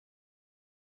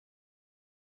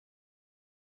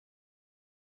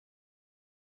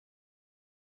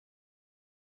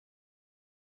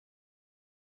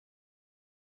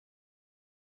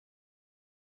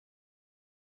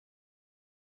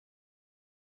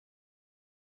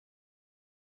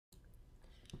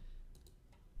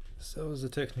So the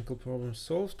technical problem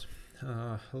solved.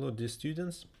 Hello dear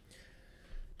students.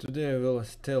 Today I will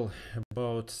tell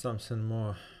about something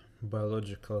more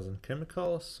biological than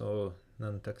chemical, so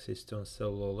nanotoxicity on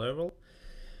cellular level.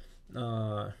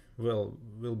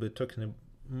 We'll be talking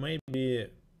maybe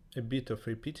a bit of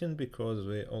repeating because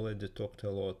we already talked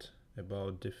a lot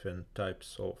about different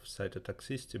types of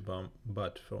cytotoxicity,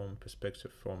 but from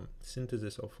perspective from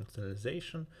synthesis or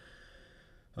functionalization.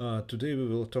 Today we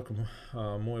will talk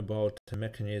more about the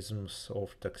mechanisms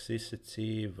of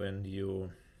toxicity when you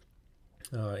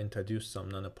introduce some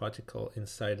nanoparticle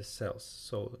inside the cells.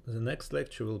 So the next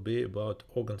lecture will be about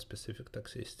organ-specific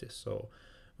toxicity. So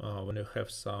when you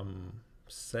have some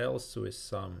cells with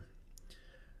some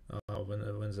when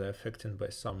they're affected by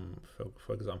some,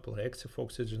 for example, reactive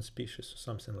oxygen species or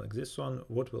something like this one,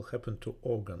 what will happen to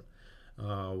organ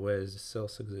where the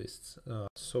cells exists.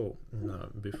 So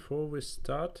before we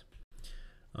start,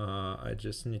 I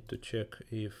just need to check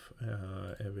if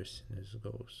everything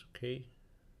goes okay.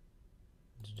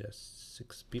 It's just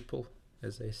 6 people,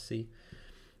 as I see.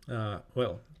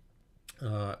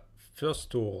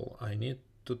 First of all, I need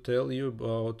to tell you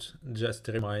about, just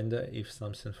a reminder if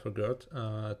something forgot.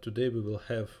 Today we will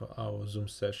have our Zoom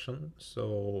session.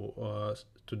 So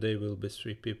today will be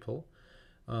 3 people.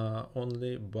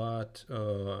 Only, but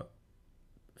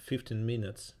 15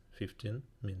 minutes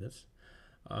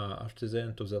after the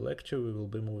end of the lecture we will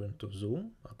be moving to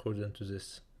Zoom according to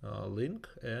this link,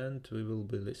 and we will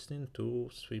be listening to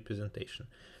 3 presentations.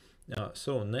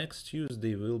 So next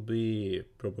Tuesday will be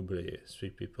probably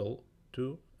 3 people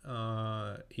too.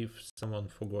 If someone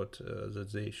forgot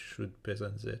that they should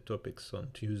present their topics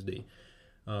on Tuesday,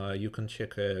 you can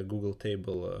check a Google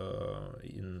table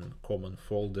in common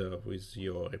folder with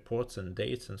your reports and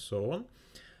dates and so on.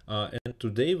 And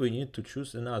today we need to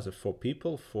choose another 4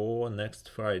 people for next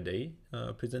Friday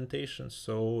presentation.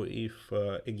 So if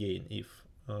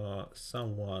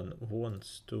someone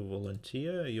wants to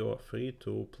volunteer, you're free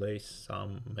to place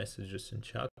some messages in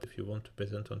chat if you want to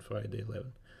present on Friday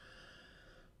 11.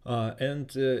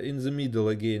 And in the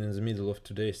middle of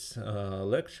today's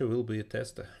lecture will be a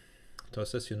test to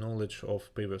assess your knowledge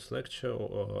of previous lecture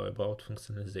or about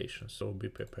functionalization. So be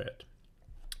prepared,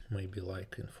 maybe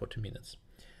like in 40 minutes.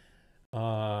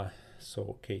 So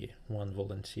okay, 1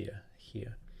 volunteer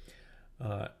here.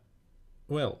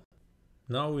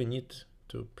 Now we need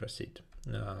to proceed.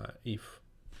 If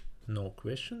no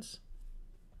questions,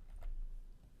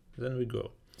 then we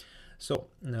go. So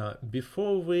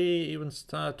before we even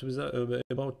start with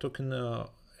about talking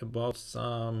about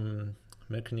some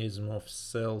mechanism of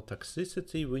cell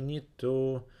toxicity, we need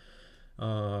to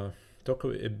talk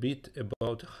a bit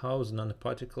about how the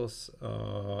nanoparticles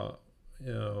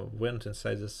went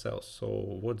inside the cells. So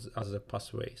what are the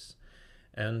pathways?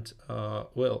 And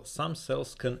some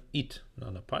cells can eat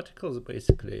nanoparticles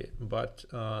basically, but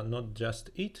not just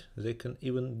eat, they can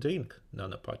even drink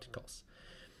nanoparticles.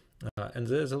 And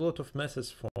there's a lot of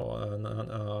methods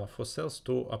for cells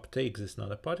to uptake these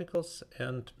nanoparticles.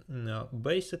 And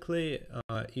basically,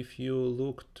 if you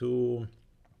look to,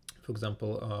 for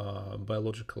example,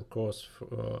 biological course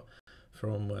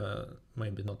from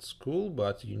maybe not school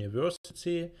but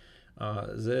university,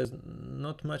 there's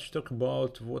not much talk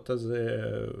about what are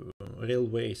the real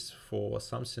ways for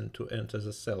something to enter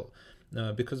the cell.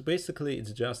 Because basically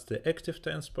it's just the active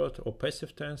transport or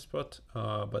passive transport,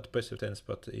 but passive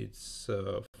transport is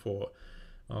for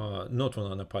not for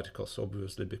nanoparticles,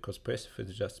 obviously, because passive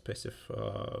is just passive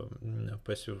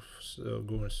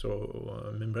going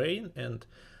through membrane, and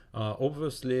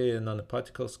obviously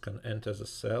nanoparticles can enter the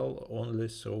cell only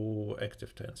through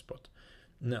active transport.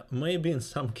 Now, maybe in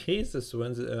some cases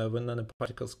when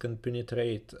nanoparticles can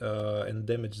penetrate and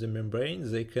damage the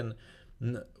membrane, they can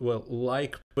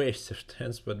like passive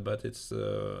transport, but it's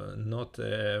not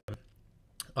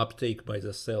uptake by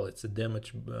the cell, it's a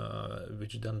damage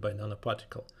which is done by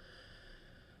nanoparticle.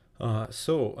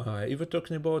 If we're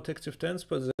talking about active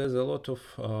transport, there's a lot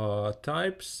of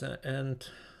types, and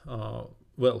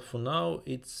for now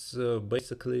it's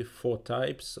basically 4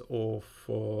 types of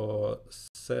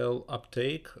cell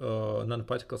uptake,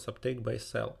 nanoparticles uptake by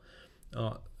cell.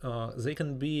 They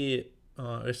can be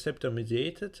receptor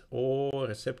mediated or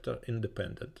receptor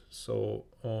independent. So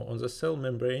on the cell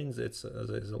membranes, there's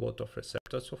a lot of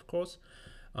receptors, of course,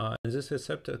 and this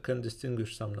receptor can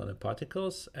distinguish some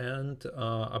nanoparticles and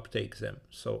uptake them.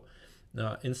 So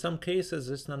in some cases,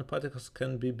 these nanoparticles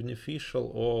can be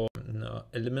beneficial, or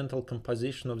elemental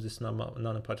composition of these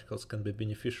nanoparticles can be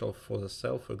beneficial for the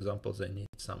cell. For example, they need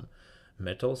some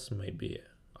metals, maybe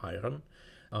iron.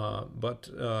 But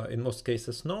in most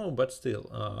cases no, but still.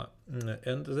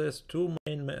 And there's 2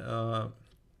 main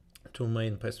two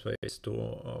main pathways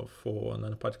for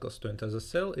nanoparticles to enter the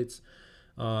cell. It's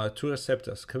two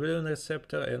receptors, covalent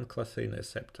receptor and clathrin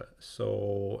receptor.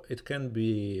 So it can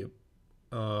be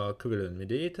covalent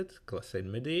mediated,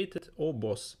 clathrin mediated, or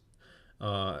both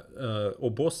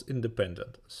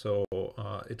independent. So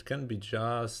it can be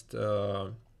just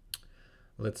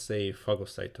let's say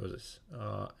phagocytosis,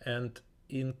 and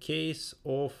in case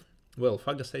of, well,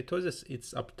 phagocytosis,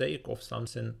 it's uptake of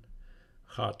something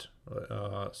hard,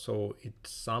 so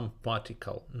it's some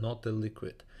particle, not a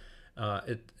liquid.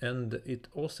 It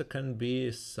also can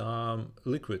be some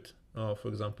liquid, for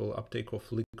example, uptake of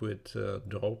liquid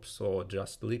drops or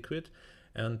just liquid.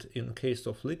 And in case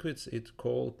of liquids, it's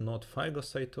called not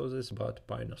phagocytosis but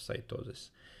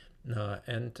pinocytosis.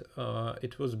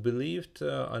 It was believed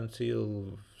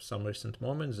until some recent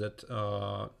moments that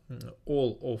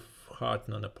all of hard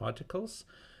nanoparticles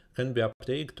can be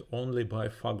uptaked only by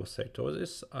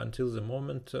phagocytosis until the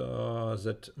moment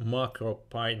that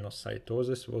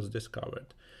macropinocytosis was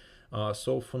discovered.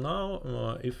 So for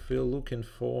now, if we're looking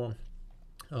for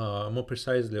more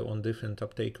precisely on different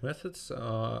uptake methods,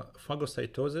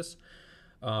 phagocytosis,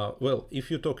 well, if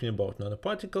you're talking about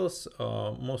nanoparticles,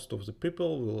 most of the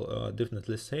people will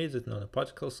definitely say that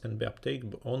nanoparticles can be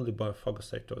uptaken only by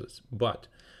phagocytosis. But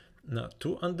now,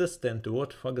 to understand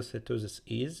what phagocytosis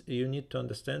is, you need to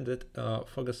understand that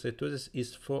phagocytosis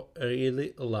is for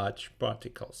really large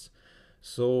particles.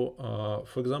 So,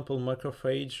 for example,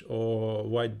 macrophage or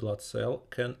white blood cell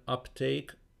can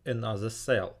uptake another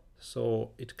cell.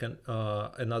 So it can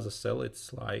another cell,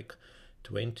 it's like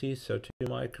 20-30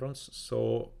 microns.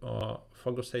 So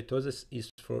phagocytosis is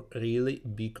for really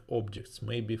big objects,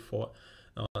 maybe for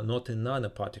not in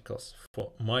nanoparticles,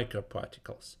 for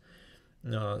microparticles.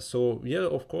 So yeah,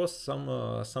 of course, some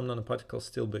nanoparticles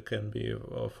still can be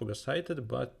phagocyted,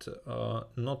 but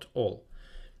not all.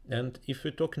 And if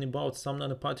we're talking about some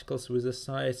nanoparticles with a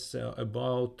size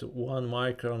about 1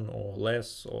 micron or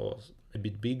less or a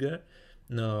bit bigger,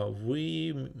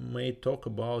 we may talk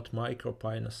about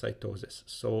micropinocytosis.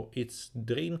 So it's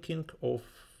drinking of,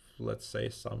 let's say,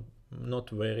 some not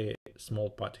very small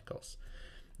particles.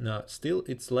 Now, still,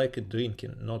 it's like a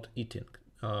drinking, not eating,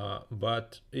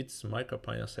 but it's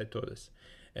micropinocytosis.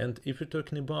 And if you're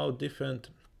talking about different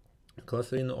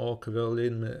clathrin or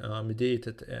covalent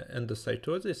mediated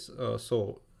endocytosis,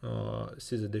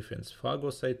 see the difference: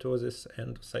 phagocytosis,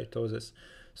 endocytosis.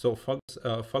 So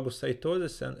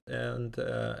phagocytosis and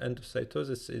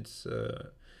endocytosis, it's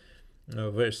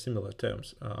very similar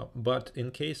terms. But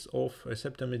in case of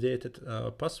receptor-mediated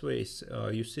pathways,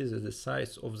 you see that the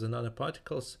size of the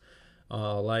nanoparticles,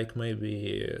 like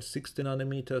maybe 60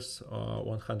 nanometers,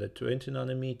 120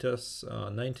 nanometers,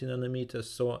 90 nanometers.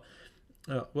 So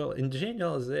well, in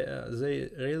general, they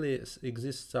really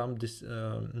exist some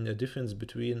difference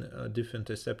between different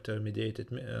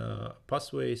receptor-mediated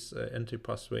pathways, entry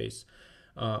pathways,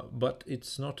 but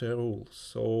it's not a rule.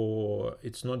 So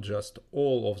it's not just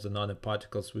all of the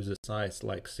nanoparticles with a size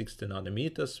like 60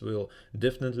 nanometers will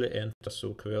definitely enter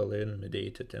through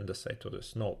covalent-mediated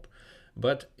endocytosis. Nope.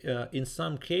 But in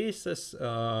some cases,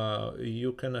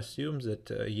 you can assume that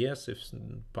yes, if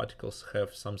particles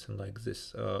have something like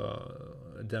this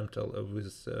dental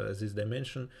with this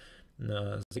dimension,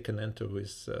 they can enter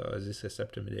with this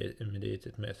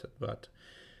receptor-mediated method. But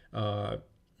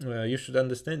you should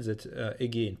understand that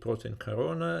again, protein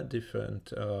corona,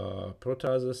 different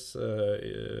proteases,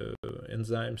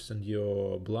 enzymes in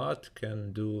your blood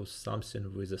can do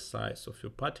something with the size of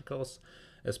your particles.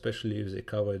 Especially if they're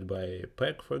covered by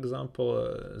PEG, for example,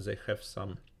 they have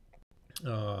some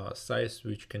size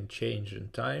which can change in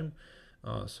time.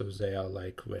 So they are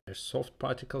like where soft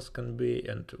particles can be,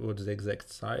 and what's the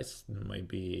exact size?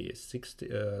 Maybe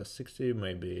 60,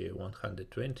 maybe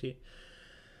 120.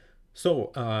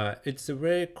 So it's a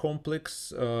very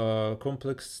complex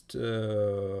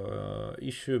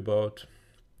issue about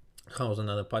how the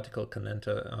nanoparticle can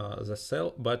enter the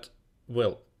cell, but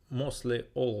well, mostly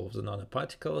all of the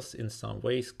nanoparticles in some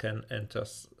ways can enter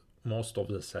most of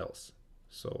the cells.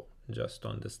 So just to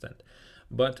understand.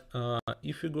 But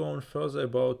if you go on further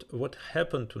about what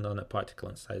happened to nanoparticle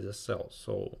inside the cell.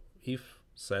 So if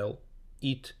cell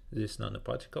eat this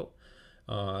nanoparticle,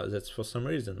 that's for some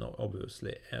reason,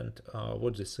 obviously. And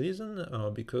what's this reason?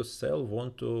 Because cell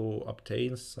want to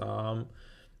obtain some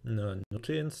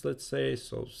nutrients, let's say,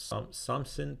 so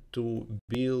something to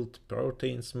build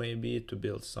proteins, maybe to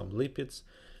build some lipids,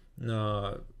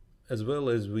 as well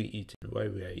as we eating. Why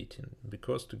we are eating?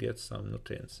 Because to get some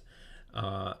nutrients.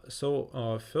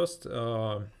 First,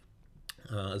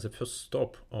 the first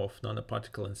stop of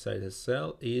nanoparticle inside the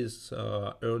cell is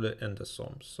early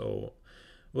endosome. So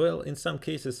Well, in some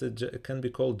cases it can be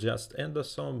called just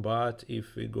endosome, but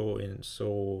if we go in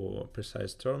so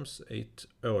precise terms, it's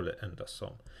early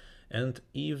endosome. And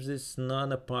if this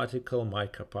nanoparticle,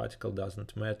 microparticle,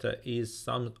 doesn't matter, is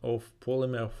some of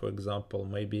polymer, for example,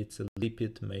 maybe it's a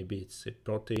lipid, maybe it's a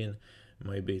protein,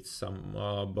 maybe it's some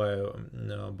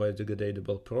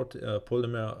biodegradable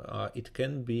polymer, it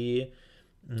can be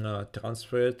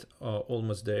transferred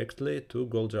almost directly to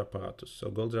Golgi apparatus. So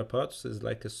Golgi apparatus is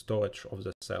like a storage of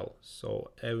the cell.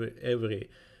 So every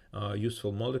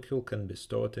useful molecule can be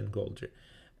stored in Golgi.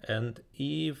 And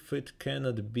if it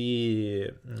cannot be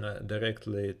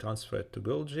directly transferred to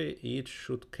Golgi, it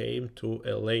should came to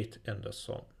a late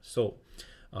endosome. So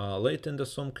late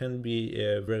endosome can be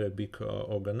very big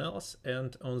organelles,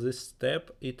 and on this step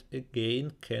it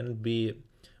again can be,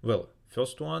 well,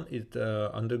 first one, it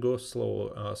undergoes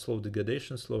slow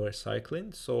degradation, slow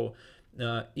recycling. So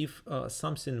if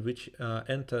something which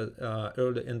entered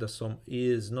early endosome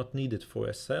is not needed for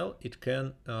a cell, it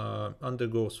can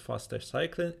undergoes fast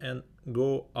recycling and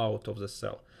go out of the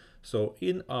cell. So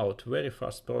in out very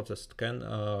fast process can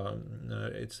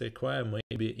it's require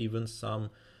maybe even some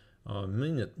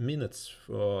minutes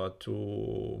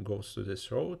to go through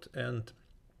this road, and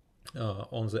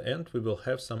on the end we will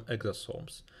have some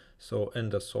exosomes. So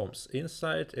endosomes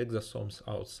inside, exosomes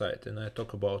outside, and I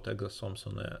talk about exosomes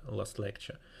on the last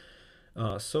lecture.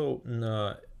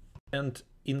 And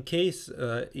in case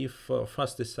if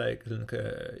fast recycling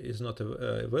is not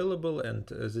available, and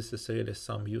this is really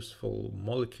some useful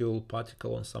molecule,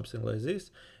 particle, or something like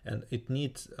this, and it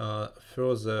needs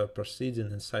further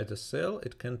proceeding inside the cell,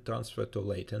 it can transfer to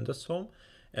late endosome.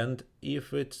 And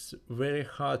if it's very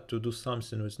hard to do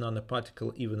something with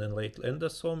nanoparticle even in late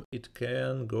endosome, it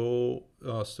can go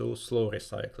through slow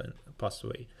recycling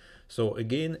pathway. So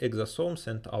again, exosomes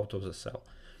and out of the cell.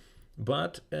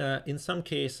 But in some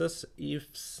cases, if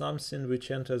something which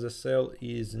enters the cell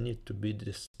is need to be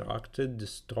destructed,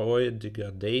 destroyed,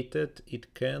 degraded,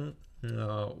 it can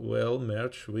well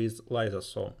merge with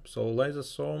lysosome. So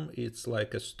lysosome, it's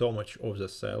like a stomach of the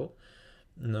cell.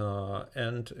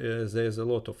 And there's a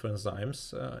lot of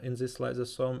enzymes in this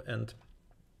lysosome, and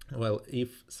well,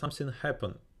 if something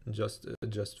happened, just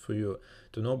for you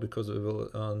to know, because we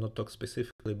will not talk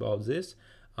specifically about this,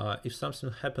 if something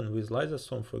happened with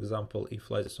lysosome, for example, if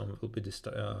lysosome will be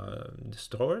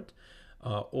destroyed,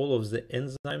 all of the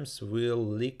enzymes will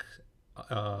leak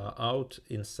out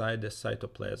inside the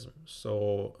cytoplasm.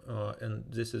 So and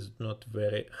this is not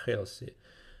very healthy.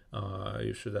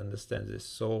 You should understand this.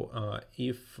 So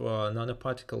if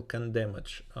nanoparticle can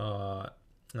damage,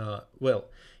 well,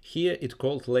 here it's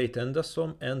called late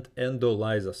endosome and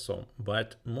endolysosome,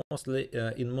 but mostly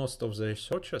in most of the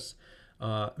researchers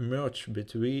merge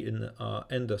between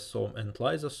endosome and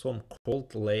lysosome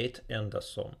called late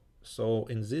endosome. So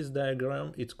in this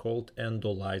diagram it's called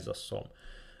endolysosome.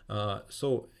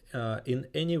 In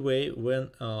any way, when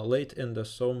late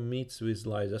endosome meets with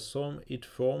lysosome, it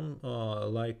forms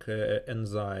like an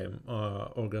enzyme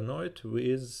organoid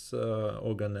with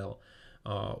organelle,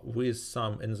 with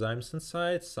some enzymes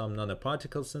inside, some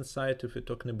nanoparticles inside, if we're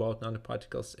talking about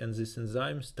nanoparticles, and this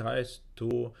enzyme tries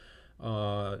to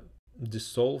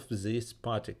dissolve these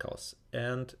particles.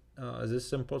 And this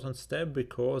is an important step,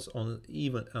 because on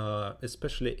even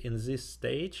especially in this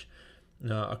stage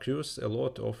occurs a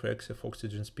lot of reactive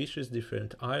oxygen species,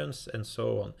 different ions, and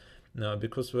so on.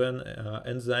 Because when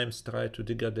enzymes try to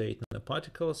degrade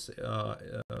nanoparticles,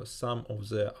 some of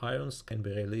the ions can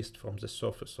be released from the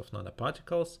surface of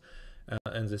nanoparticles,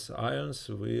 and these ions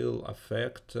will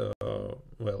affect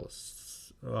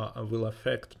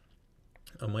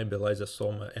maybe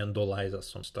lysosome,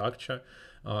 endolysosome structure,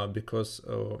 because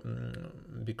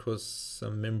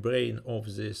membrane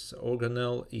of this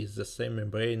organelle is the same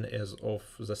membrane as of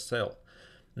the cell.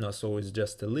 Now, so it's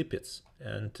just a lipids,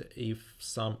 and if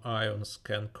some ions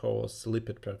can cause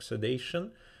lipid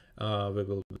peroxidation, we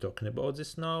will be talking about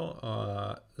this now,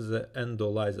 the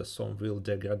endolysosome will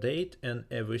degrade and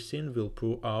everything will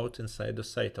pour out inside the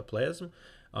cytoplasm,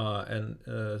 and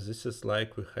this is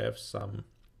like we have some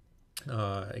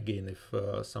again, if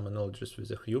some analogies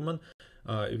with a human,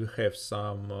 if we have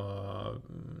some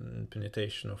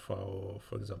penetration of our,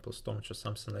 for example, stomach or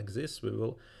something like this, we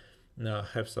will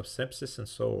have some sepsis and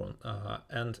so on.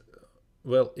 And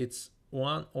well, it's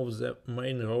one of the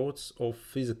main roads of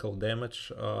physical damage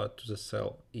to the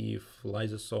cell if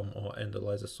lysosome or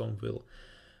endolysosome will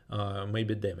may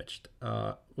be damaged.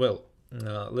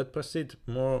 Let's proceed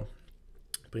more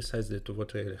precisely to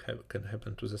what really can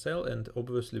happen to the cell, and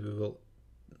obviously we will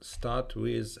start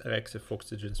with reactive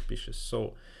oxygen species.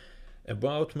 So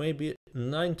about maybe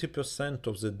 90%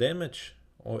 of the damage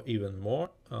or even more,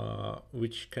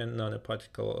 which can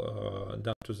nanoparticle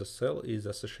done to the cell is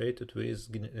associated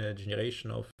with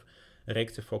generation of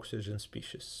reactive oxygen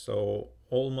species. So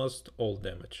almost all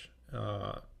damage.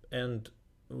 And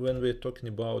when we're talking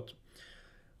about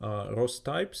ROS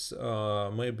types,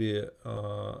 maybe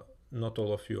not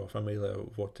all of you are familiar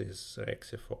what is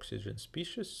reactive oxygen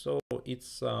species. So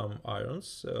it's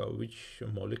ions, which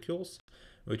molecules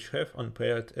which have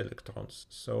unpaired electrons.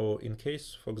 So in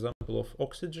case, for example, of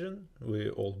oxygen, we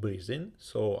all breathe in,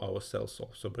 so our cells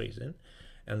also breathe in,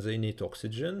 and they need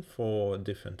oxygen for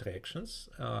different reactions.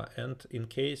 And in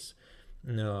case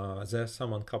there are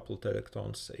some uncoupled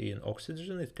electrons in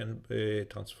oxygen, it can be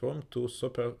transformed to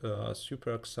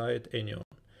superoxide anion.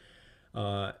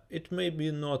 It may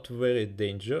be not very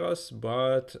dangerous,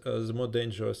 but the more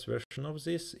dangerous version of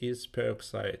this is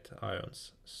peroxide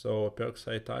ions. So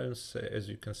peroxide ions, as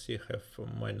you can see, have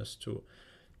 -2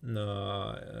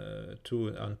 two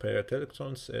unpaired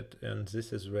electrons, and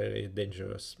this is very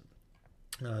dangerous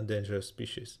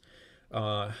species.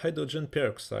 Hydrogen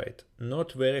peroxide,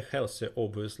 not very healthy,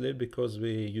 obviously, because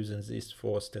we're using this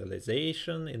for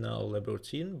sterilization in our lab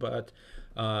routine, but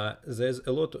there's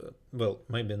a lot, well,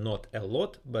 maybe not a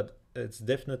lot, but it's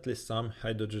definitely some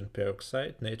hydrogen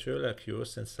peroxide naturally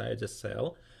occurs inside the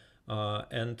cell,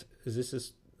 and this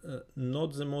is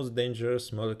not the most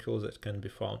dangerous molecule that can be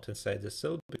found inside the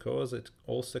cell, because it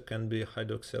also can be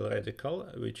hydroxyl radical,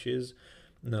 which is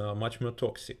much more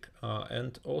toxic,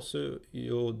 and also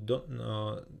you don't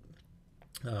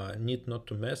need not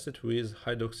to mess it with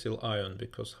hydroxyl ion,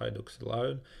 because hydroxyl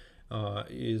ion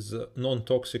is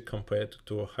non-toxic compared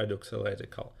to hydroxyl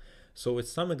radical. So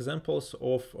it's some examples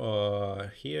of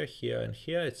here, and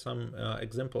here. It's some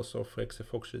examples of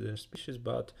reactive oxygen species,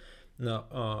 but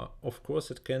of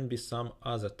course it can be some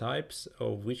other types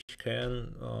which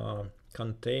can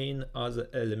contain other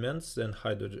elements than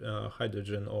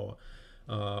hydrogen or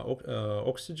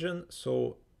oxygen.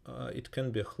 So it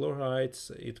can be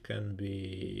chlorides, it can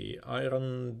be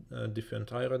iron,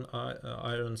 different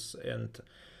ions, and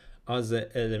other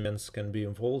elements can be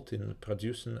involved in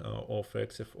producing of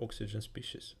reactive oxygen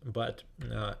species. But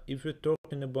if we're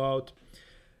talking about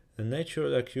the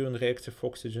natural occurring reactive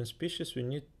oxygen species, we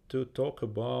need to talk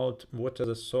about what are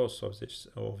the source of this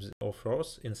of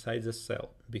ROS inside the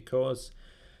cell, because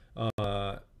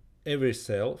every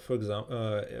cell, for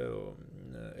example,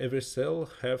 every cell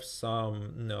have some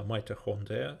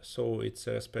mitochondria, so it's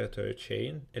a respiratory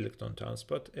chain, electron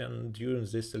transport, and during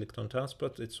this electron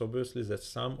transport, it's obviously that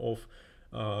some of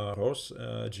ROS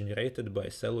generated by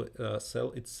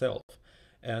cell itself.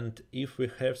 And if we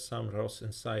have some ROS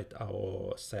inside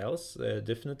our cells,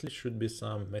 definitely should be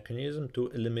some mechanism to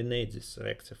eliminate this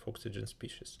reactive oxygen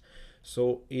species.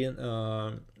 So in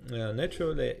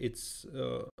naturally, it's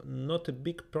not a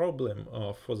big problem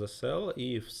for the cell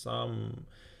if some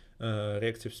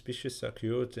reactive species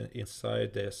occurred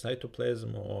inside the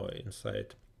cytoplasm or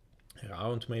inside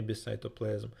around maybe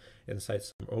cytoplasm, inside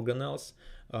some organelles,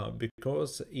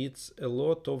 because it's a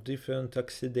lot of different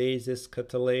oxidases,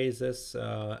 catalases,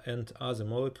 and other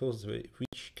molecules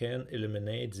which can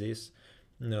eliminate this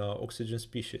oxygen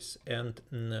species. And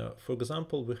for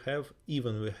example, we have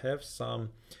some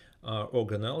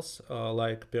organelles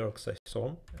like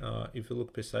peroxisome. If you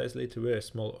look precisely, it's very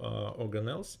small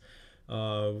organelles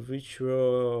which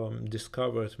were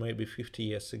discovered maybe 50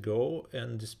 years ago,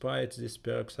 and despite this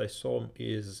peroxisome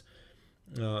is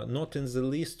not in the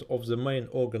list of the main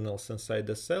organelles inside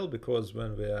the cell, because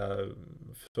when we are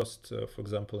first, for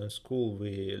example, in school,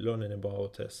 we learning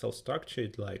about cell structure,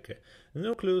 like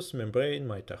nucleus, membrane,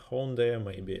 mitochondria,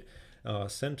 maybe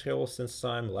centrioles,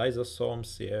 enzyme,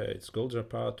 lysosomes, yeah, it's Golgi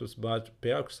apparatus, but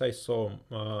peroxisome,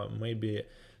 maybe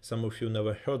some of you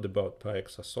never heard about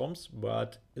peroxisomes,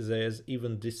 but there's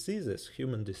even diseases,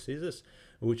 human diseases,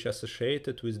 which are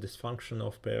associated with dysfunction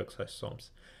of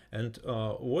peroxisomes. And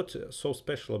what's so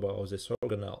special about this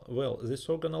organelle? Well, this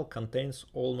organelle contains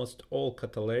almost all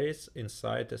catalase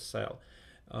inside a cell.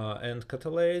 And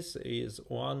catalase is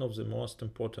one of the most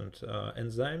important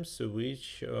enzymes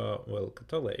which, well,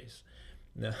 catalase.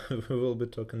 We will be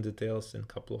talking details in a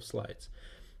couple of slides.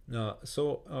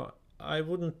 I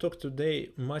wouldn't talk today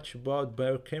much about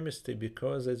biochemistry,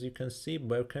 because as you can see,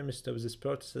 biochemistry of this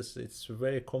process, it's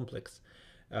very complex.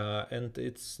 And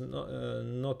it's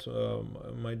not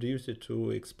my duty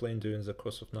to explain during the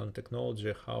course of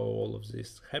nanotechnology how all of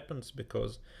this happens,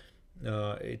 because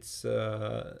it's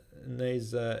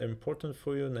neither important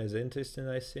for you, neither interesting,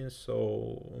 I think.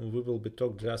 So we will be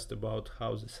talking just about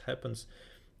how this happens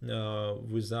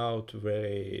without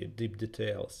very deep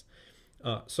details.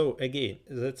 So again,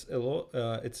 that's a lot.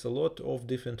 It's a lot of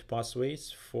different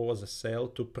pathways for the cell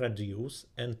to produce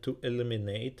and to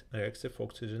eliminate reactive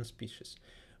oxygen species.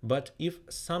 But if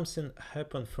something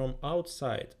happened from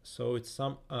outside, so it's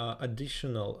some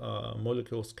additional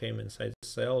molecules came inside the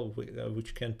cell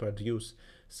which can produce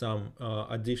some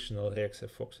additional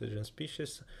reactive oxygen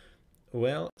species.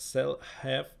 Well, cell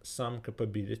have some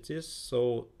capabilities,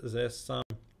 so there's some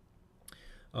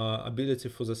ability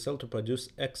for the cell to produce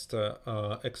extra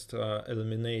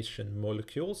elimination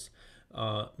molecules,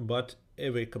 but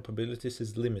every capabilities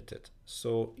is limited.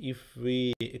 So if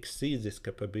we exceed these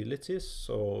capabilities,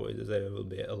 so there will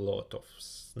be a lot of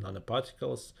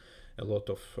nanoparticles, a lot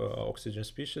of oxygen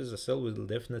species, the cell will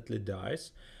definitely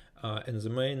dies. And the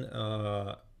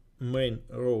main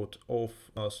route of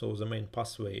so the main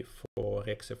pathway for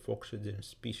reactive oxygen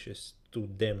species to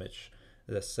damage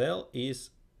the cell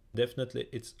is definitely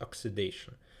it's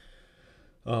oxidation.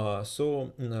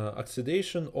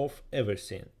 Oxidation of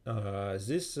everything.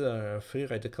 These free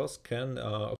radicals can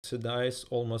oxidize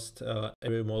almost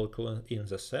every molecule in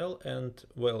the cell, and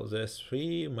well, there's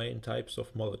three main types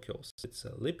of molecules. It's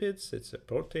lipids, it's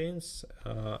proteins,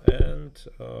 and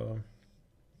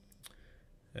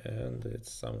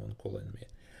it's someone calling me.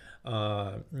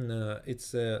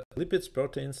 It's lipids,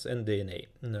 proteins, and DNA.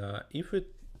 If we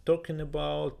talking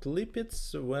about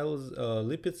lipids, well,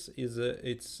 lipids is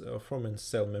it's forming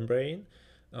cell membrane.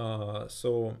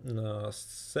 Cell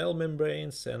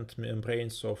membranes and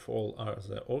membranes of all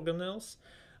other organelles.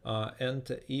 And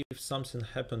if something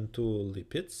happened to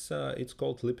lipids, it's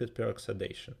called lipid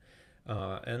peroxidation.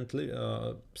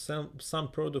 Some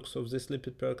products of this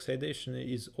lipid peroxidation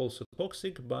is also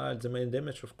toxic, but the main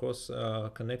damage, of course,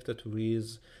 connected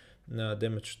with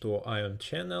damage to ion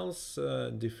channels,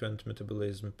 different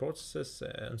metabolism processes,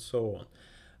 and so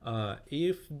on.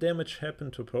 If damage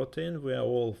happened to protein, we are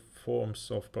all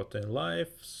forms of protein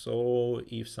life, so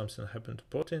if something happened to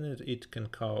protein, it can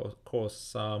cause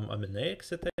some amino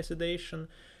acid oxidation,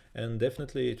 and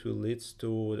definitely it will lead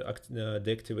to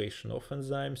deactivation of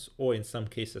enzymes, or in some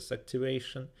cases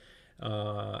activation.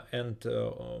 Most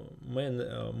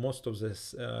of the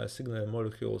signaling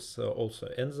molecules also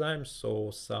enzymes,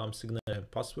 so some signaling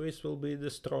pathways will be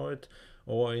destroyed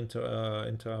or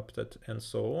interrupted, and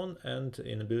so on, and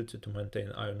inability to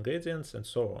maintain ion gradients, and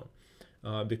so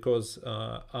on, because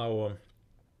our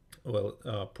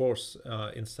pores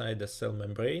inside the cell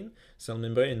membrane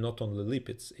not only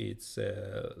lipids, it's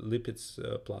lipids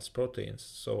plus proteins,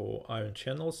 so ion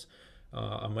channels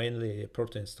are mainly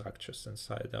protein structures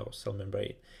inside our cell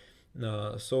membrane.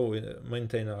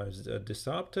 Maintain ions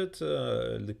disrupted,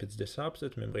 lipids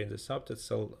disrupted, membrane disrupted,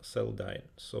 cell dying.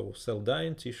 So cell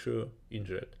dying, tissue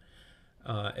injured.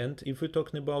 And if we're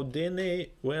talking about DNA,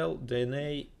 well,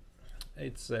 DNA,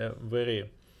 it's a very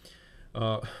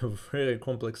very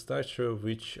complex structure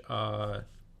which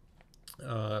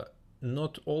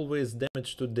not always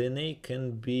damage to DNA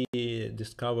can be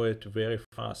discovered very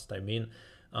fast. I mean,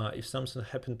 if something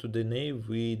happened to DNA,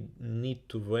 we need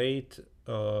to wait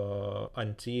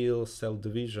until cell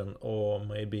division, or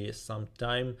maybe some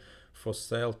time for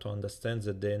cell to understand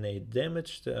that DNA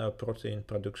damaged, protein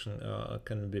production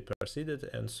can be proceeded,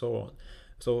 and so on.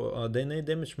 So DNA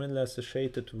damage mainly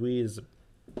associated with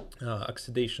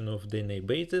oxidation of DNA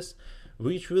bases,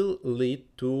 which will lead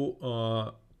to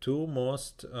two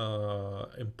most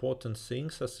important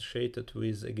things associated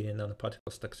with, again,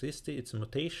 nanoparticles toxicity. It's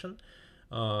mutation,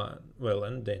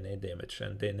 and DNA damage.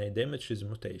 And DNA damage is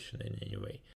mutation in any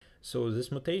way. So this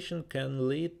mutation can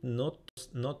lead not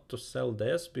to cell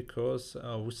death, because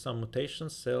with some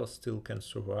mutations, cells still can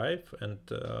survive and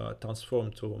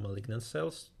transform to malignant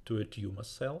cells, to a tumor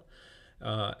cell.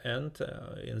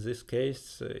 In this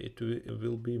case, it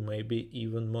will be maybe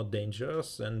even more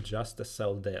dangerous than just a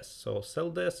cell death. So cell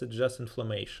death is just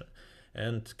inflammation,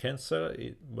 and cancer,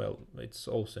 it's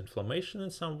also inflammation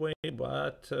in some way,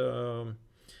 but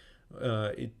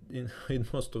in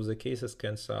most of the cases,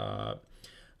 cancer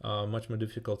are much more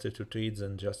difficult to treat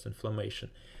than just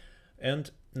inflammation. And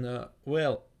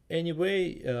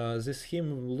anyway, this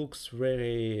scheme looks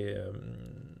very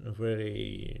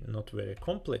not very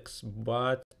complex,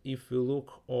 but if we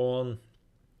look on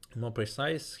more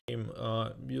precise scheme,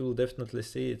 you'll definitely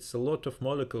see it's a lot of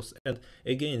molecules. And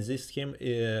again, this scheme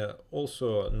is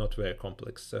also not very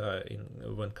complex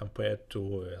when compared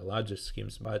to larger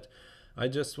schemes, but I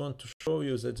just want to show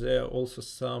you that there are also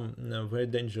some very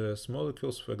dangerous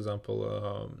molecules. For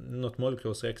example, not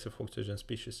molecules, reactive oxygen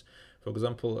species. For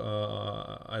example,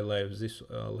 I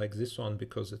like this one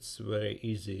because it's very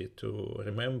easy to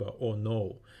remember or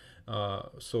know.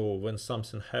 So when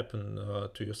something happen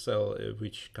to your cell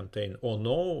which contain or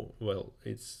no, well,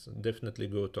 it's definitely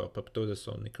go to apoptosis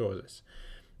or necrosis.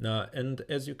 And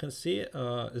as you can see,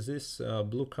 this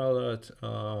blue-colored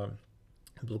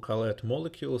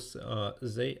molecules,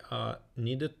 they are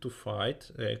needed to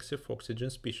fight reactive oxygen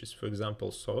species. For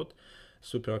example, SOD,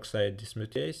 superoxide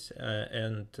dismutase,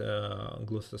 and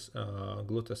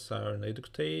glutathione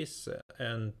reductase,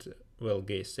 and well,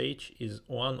 GSH is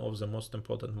one of the most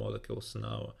important molecules in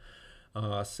our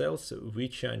cells,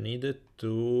 which are needed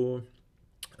to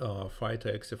fight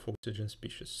reactive oxygen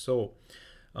species. So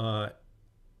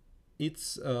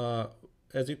it's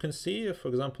as you can see, for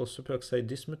example, superoxide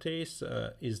dismutase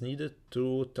is needed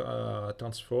to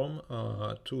transform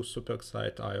two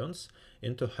superoxide ions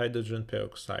into hydrogen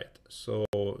peroxide. So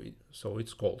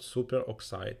it's called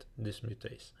superoxide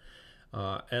dismutase.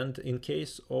 And in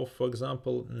case of, for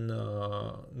example,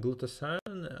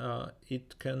 glutathione,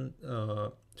 it can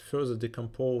further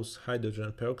decompose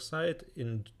hydrogen peroxide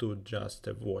into just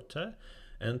water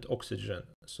and oxygen.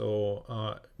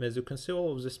 So as you can see,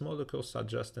 all of these molecules are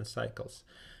just in cycles.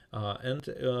 And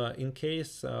in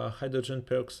case hydrogen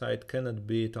peroxide cannot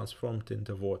be transformed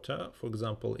into water, for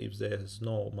example, if there is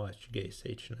no much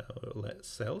GSH in our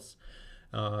cells,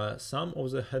 some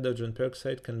of the hydrogen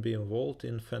peroxide can be involved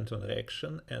in Fenton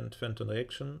reaction, and Fenton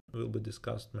reaction will be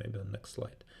discussed maybe on the next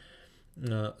slide.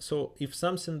 So if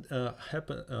something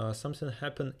happen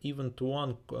even to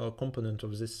one component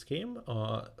of this scheme,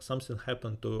 something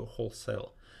happen to a whole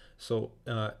cell. So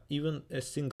even a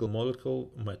single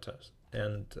molecule matters.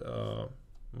 And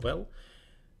well,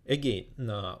 again,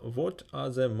 what are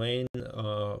the main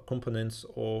components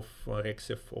of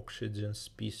reactive oxygen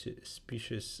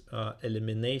species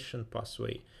elimination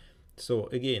pathway? So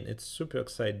again, it's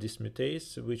superoxide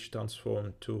dismutase, which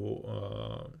transform to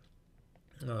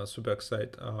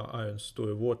superoxide ions to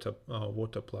a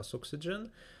water plus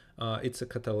oxygen. It's a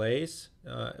catalase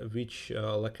which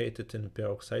located in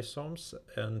peroxisomes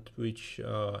and which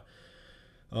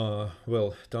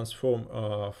well, transform,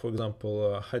 for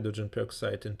example, hydrogen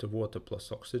peroxide into water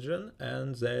plus oxygen.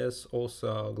 And there's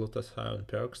also glutathione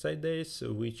peroxidase,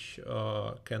 which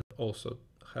can also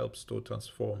helps to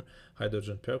transform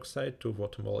hydrogen peroxide to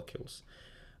water molecules.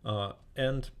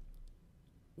 And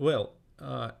well,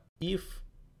 if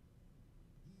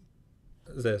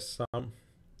there's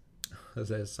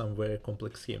some very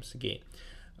complex schemes again.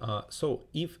 So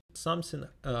if something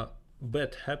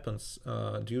bad happens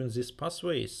during these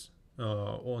pathways,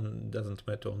 doesn't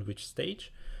matter on which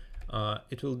stage,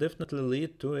 it will definitely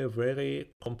lead to a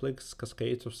very complex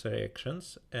cascade of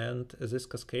reactions, and these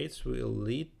cascades will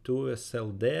lead to a cell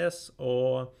death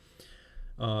or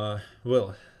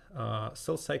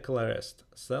cell cycle arrest.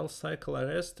 Cell cycle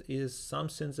arrest is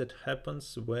something that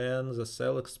happens when the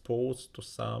cell exposed to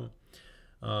some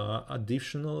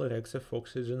additional reactive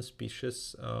oxygen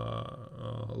species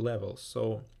levels.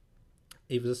 So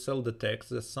if the cell detects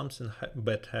that something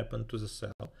bad happened to the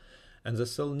cell, and the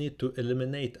cell need to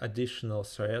eliminate additional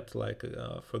threat, like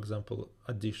for example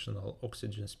additional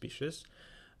oxygen species,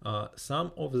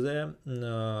 some of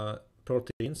the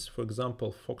proteins, for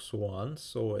example FOX1,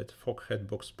 so it's FOX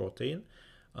box protein,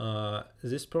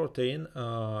 this protein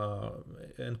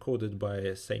encoded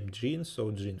by same gene,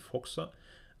 so gene FOXO,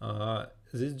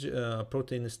 this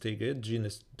protein is triggered, gene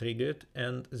is triggered,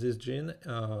 and this gene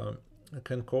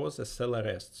can cause a cell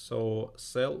arrest. So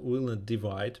cell will not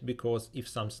divide, because if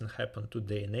something happened to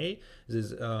DNA,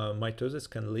 this mitosis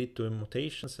can lead to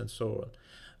mutations and so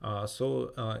on.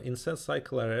 So in cell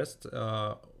cycle arrest,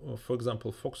 for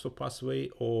example, FOXO pathway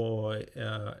or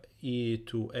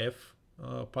E2F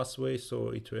pathway.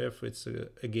 So E2F, it's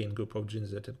again group of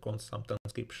genes that encodes some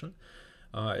transcription.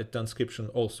 Transcription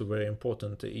also very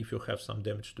important if you have some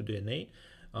damage to DNA.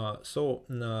 So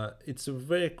it's a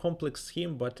very complex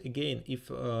scheme, but again, if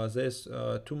there's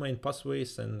two main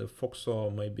pathways, and FOXO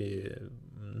maybe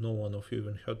no one of you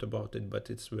even heard about it, but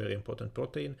it's very important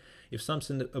protein. If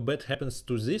something bad happens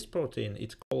to this protein,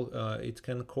 it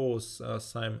can cause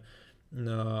some,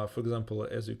 for example,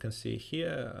 as you can see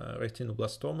here,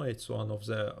 retinoblastoma. It's one of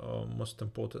the most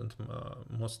important,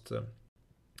 most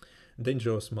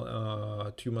dangerous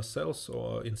tumor cells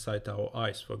or inside our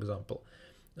eyes, for example.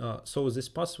 So these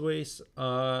pathways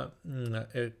are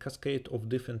a cascade of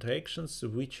different reactions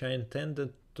which are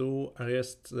intended to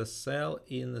arrest the cell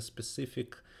in a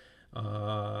specific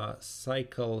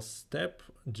cycle step,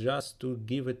 just to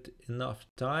give it enough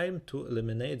time to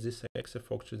eliminate this reactive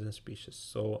oxygen species.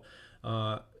 So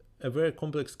a very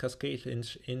complex cascade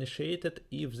initiated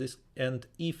if this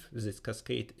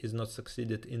cascade is not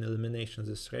succeeded in elimination of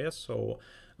the stress. So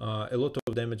a lot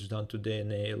of damage done to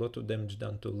DNA, a lot of damage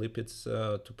done to lipids,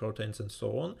 to proteins, and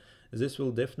so on. This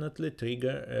will definitely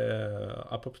trigger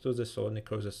apoptosis or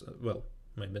necrosis. Well,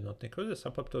 maybe not necrosis,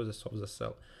 apoptosis of the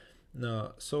cell.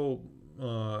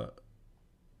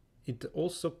 It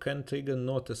also can trigger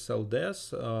not a cell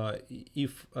death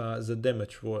if the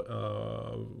damage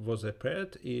was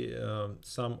repaired.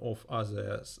 Some of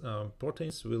other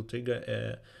proteins will trigger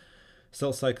a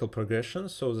cell cycle progression,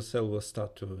 so the cell will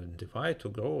start to divide, to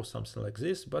grow, or something like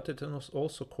this. But it can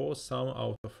also cause some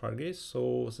autophagy,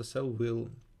 so the cell will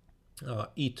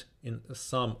eat in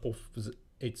some of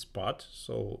its part.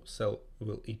 So cell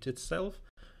will eat itself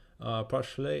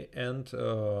partially and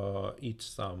eat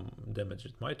some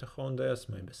damaged mitochondria,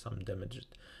 maybe some damaged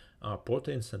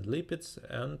proteins and lipids,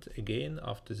 and again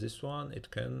after this one it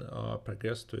can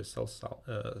progress to a cell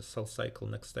cycle,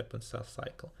 next step in cell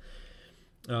cycle.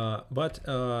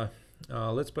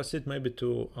 Let's proceed maybe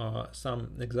to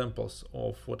some examples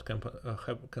of what can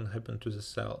happen to the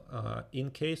cell. In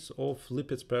case of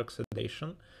lipids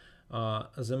peroxidation,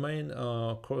 the main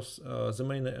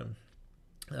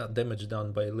damage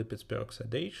done by lipids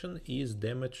peroxidation is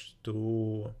damage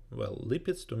to, well,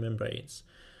 lipids, to membranes.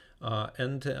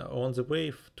 And on the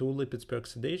way to lipids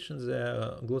peroxidation,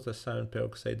 the glutathione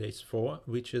peroxidase 4,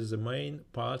 which is the main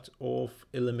part of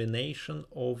elimination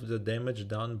of the damage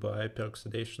done by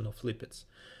peroxidation of lipids.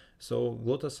 So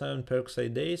glutathione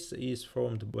peroxidase is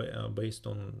formed based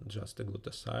on just a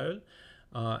glutathione.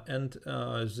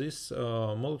 This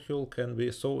molecule can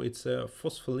be, so it's a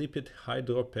phospholipid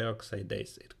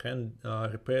hydroperoxidase. It can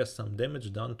repair some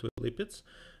damage done to lipids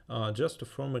just to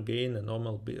form again a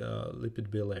normal lipid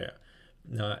bilayer.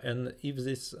 And if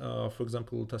this, for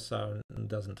example, glutathione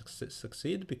doesn't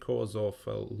succeed because of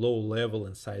a low level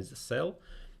inside the cell,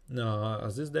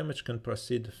 this damage can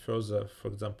proceed further, for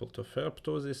example, to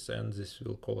ferroptosis, and this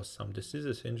will cause some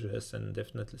diseases, injuries, and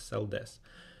definitely cell death.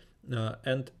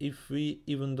 And if we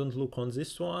even don't look on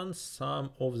this one,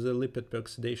 some of the lipid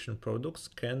peroxidation products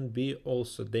can be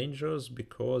also dangerous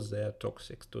because they are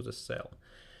toxic to the cell.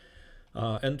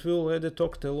 And we already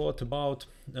talked a lot about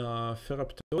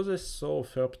ferroptosis. So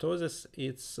ferroptosis,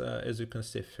 it's as you can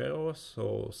see, ferro,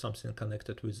 so something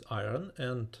connected with iron,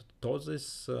 and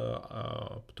ptosis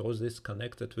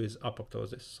connected with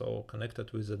apoptosis, so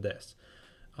connected with the death.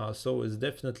 So it's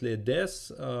definitely a death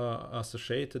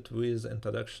associated with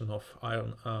introduction of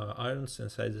ions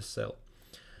inside the cell.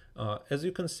 As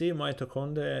you can see,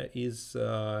 mitochondria is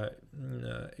an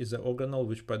organelle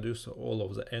which produces all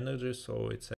of the energy, so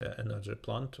it's an energy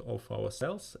plant of our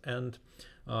cells. And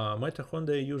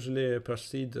mitochondria usually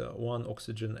precede one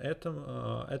oxygen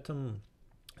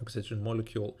oxygen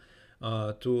molecule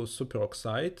to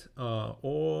superoxide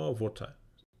or water.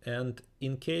 And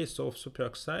in case of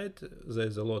superoxide,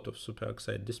 there's a lot of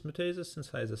superoxide dismutases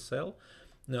inside the cell,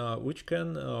 which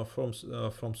can form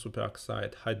from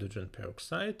superoxide hydrogen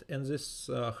peroxide, and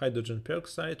this hydrogen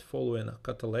peroxide, following a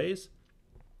catalase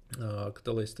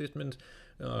treatment,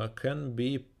 can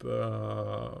be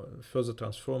further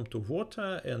transformed to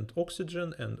water and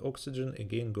oxygen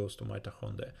again goes to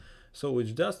mitochondria. So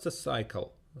it's just a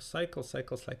cycle.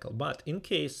 But in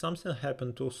case something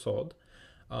happened to sod,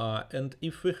 and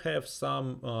if we have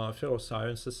some ferrous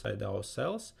ions inside our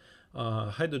cells,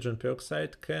 hydrogen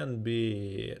peroxide can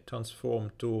be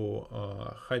transformed to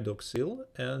hydroxyl,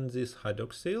 and this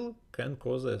hydroxyl can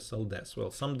cause a cell death,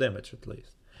 well, some damage at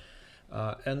least.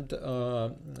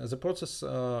 The process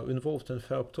involved in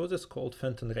ferroptosis called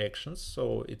Fenton reactions,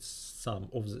 so it's some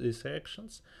of these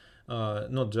reactions,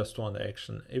 not just one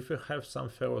reaction. If we have some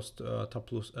ferrous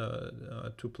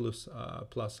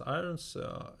 2+ ions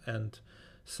and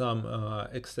some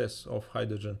excess of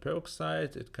hydrogen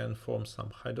peroxide, it can form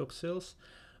some hydroxyls.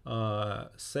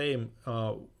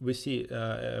 We see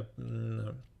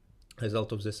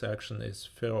result of this reaction is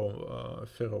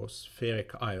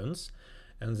ferrospheric ions,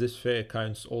 and these ferric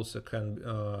ions also can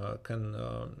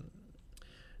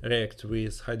react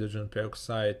with hydrogen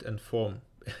peroxide and form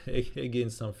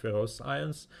again some ferrous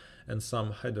ions and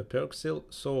some hydroperoxyl.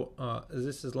 So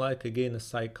this is like again a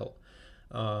cycle.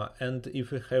 And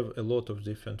if we have a lot of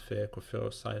different ferric or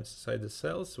ferrous ions inside the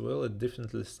cells, well, it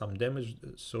definitely some damage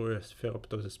through a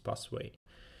ferroptosis pathway.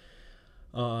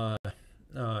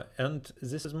 And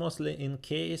this is mostly in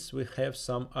case we have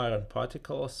some iron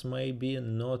particles, maybe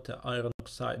not iron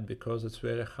oxide, because it's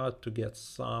very hard to get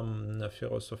some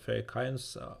ferrous or ferric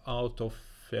ions out of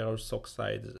ferrous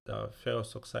oxide.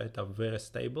 Ferrous oxide are very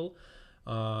stable,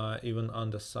 even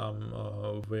under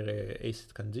some very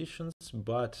acid conditions,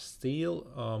 but still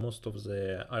most of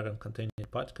the iron-containing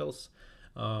particles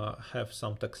have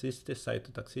some toxicity,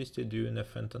 cytotoxicity during a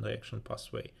Fenton reaction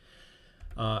pathway.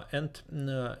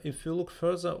 If you look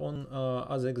further on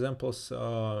other examples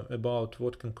about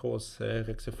what can cause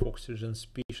reactive oxygen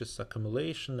species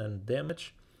accumulation and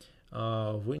damage,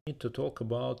 we need to talk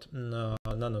about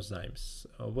nanozymes.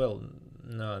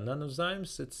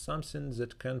 Nanozymes, it's something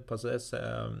that can possess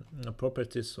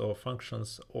properties or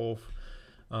functions of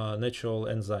natural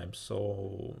enzymes,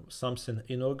 so something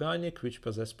inorganic which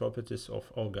possess properties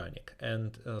of organic,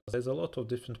 and there's a lot of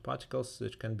different particles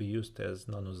that can be used as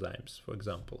nanozymes. For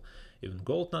example, even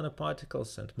gold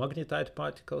nanoparticles and magnetite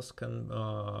particles can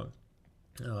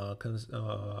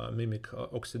mimic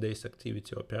oxidase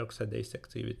activity or peroxidase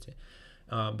activity.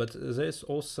 But there's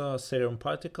also serum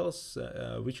particles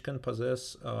which can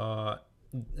possess,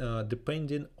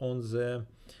 depending on the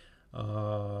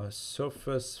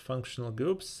surface functional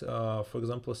groups. For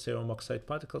example, serum oxide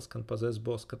particles can possess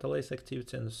both catalase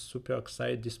activity and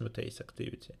superoxide dismutase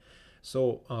activity.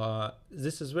 So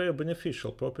this is very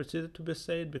beneficial property to be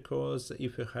said, because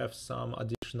if you have some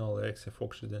additional reactive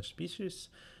oxygen species,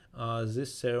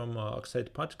 these serum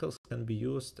oxide particles can be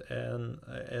used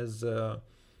as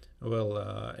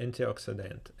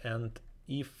antioxidant. And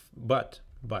if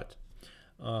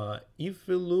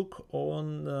we look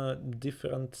on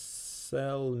different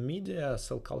cell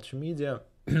culture media,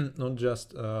 not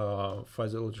just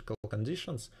physiological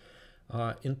conditions,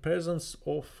 in presence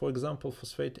of, for example,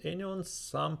 phosphate anions,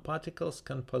 some particles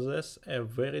can possess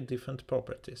very different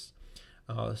properties.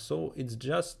 So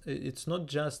it's not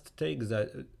just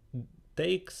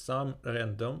take some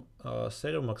random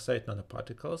serum oxide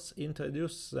nanoparticles,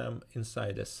 introduce them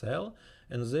inside a cell,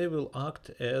 and they will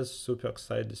act as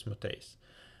superoxide dismutase.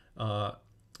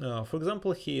 For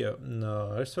example, here,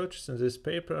 researchers in this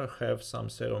paper have some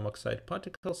serum oxide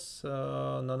particles,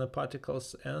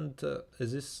 nanoparticles, and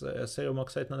these serum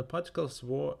oxide nanoparticles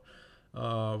were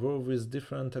with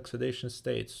different oxidation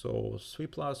states, so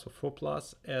 3+ or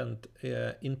 4+, and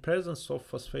in presence of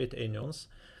phosphate anions,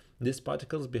 these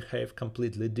particles behave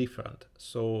completely different.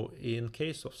 So in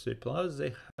case of 3+,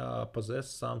 they possess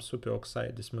some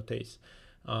superoxide dismutase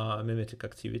mimetic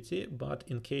activity, but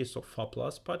in case of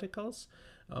 4+ particles,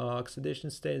 oxidation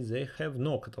states, they have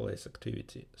no catalase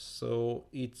activity. So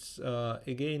it's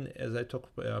again, as I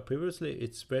talked previously,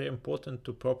 it's very important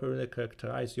to properly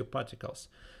characterize your particles.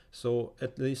 So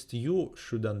at least you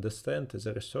should understand as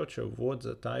a researcher what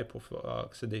the type of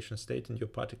oxidation state in your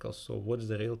particles, so what is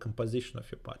the real composition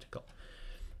of your particle.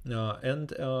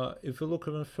 If you look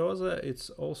even further, it's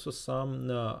also some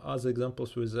other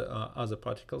examples with other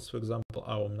particles, for example,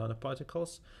 our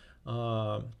nanoparticles.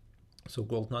 So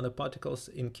gold nanoparticles,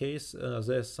 in case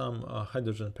there's some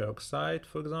hydrogen peroxide,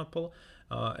 for example,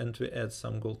 and we add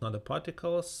some gold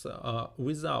nanoparticles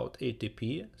without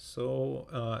ATP. So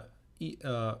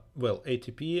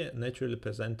ATP naturally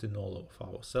present in all of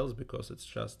our cells because it's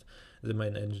just the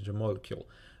main energy molecule.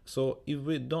 So if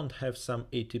we don't have some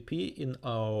ATP in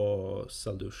our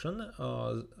solution,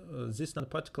 this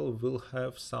nanoparticle will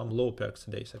have some low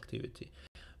peroxidase activity.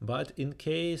 But in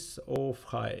case of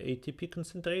high ATP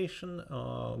concentration,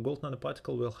 gold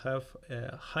nanoparticle will have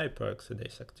a high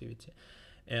peroxidase activity.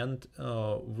 And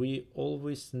we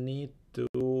always need to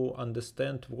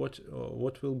understand what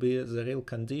will be the real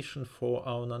condition for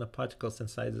our nanoparticles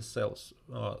inside the cells.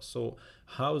 So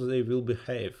how they will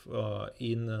behave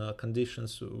in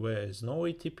conditions where there is no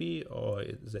ATP or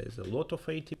there is a lot of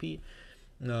ATP,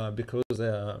 because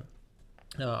the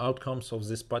outcomes of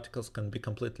these particles can be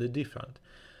completely different.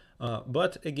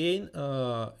 But again,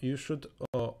 you should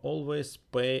always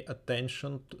pay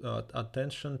attention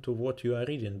to what you are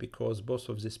reading, because both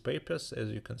of these papers, as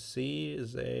you can see,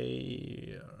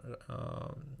 they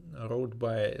wrote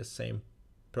by the same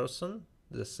person,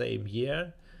 the same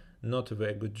year, not a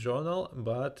very good journal,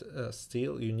 but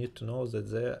still you need to know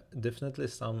that there definitely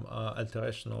some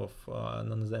alteration of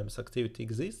nanozymes activity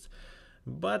exists,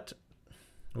 but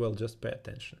well, just pay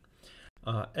attention.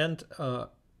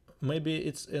 Maybe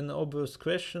it's an obvious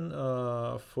question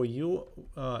for you.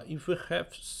 If we have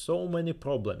so many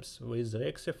problems with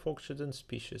reactive oxygen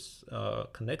species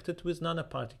connected with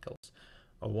nanoparticles,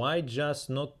 why just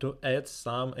not to add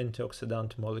some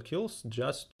antioxidant molecules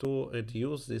just to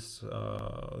reduce this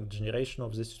generation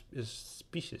of this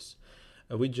species?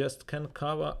 We just can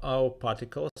cover our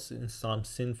particles in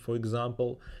something, for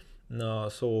example,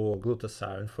 so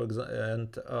glutathione, for example,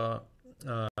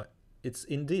 and it's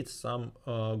indeed some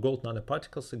gold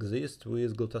nanoparticles exist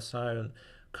with glutathione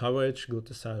coverage,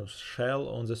 glutathione shell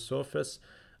on the surface.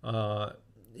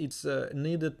 it's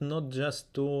needed not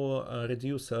just to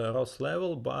reduce ROS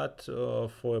level, but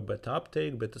for better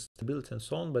uptake, better stability, and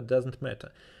so on. But doesn't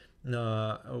matter.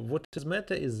 What does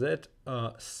matter is that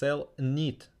cell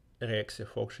need reactive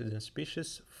oxygen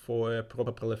species for a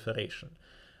proper proliferation.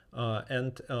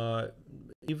 And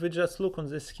if we just look on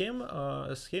this scheme,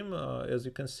 as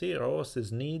you can see, ROS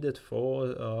is needed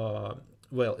for,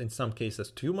 well, in some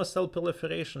cases, tumor cell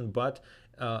proliferation, but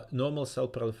normal cell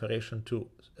proliferation too.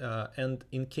 And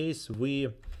in case we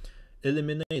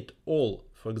eliminate all,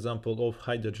 for example, of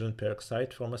hydrogen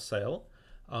peroxide from a cell,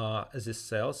 the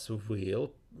cells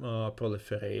will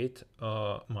proliferate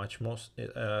at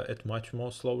much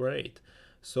more slower rate.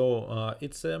 So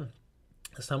it's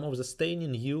some of the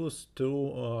staining used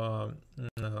to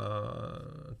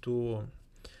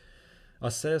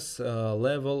assess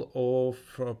level of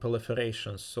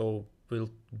proliferation. So we'll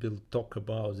talk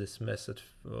about this method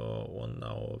on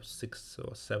our 6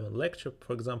 or 7 lecture,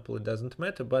 for example. It doesn't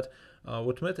matter, but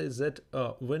what matters is that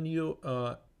when you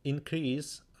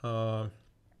increase hydrogen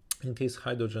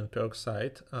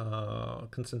peroxide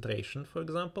concentration, for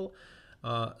example,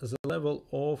 the level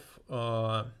of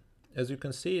as you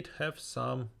can see, it have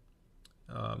some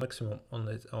maximum on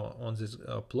this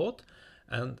plot,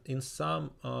 and in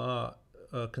some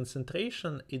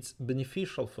concentration, it's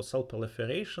beneficial for cell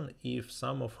proliferation if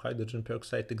some of hydrogen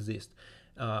peroxide exists.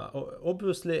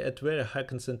 Obviously, at very high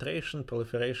concentration,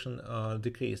 proliferation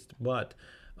decreased, but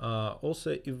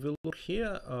also, if we look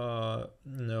here,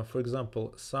 for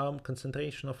example, some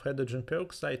concentration of hydrogen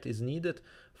peroxide is needed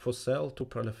for cell to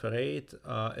proliferate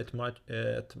at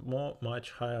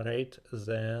much higher rate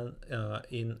than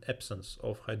in absence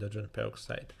of hydrogen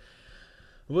peroxide.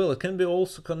 Well, it can be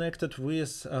also connected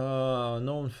with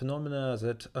known phenomena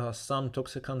that some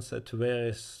toxicants at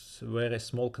very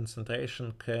small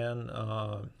concentration can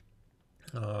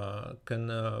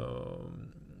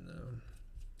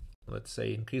let's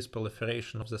say increase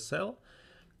proliferation of the cell,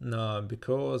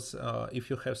 because if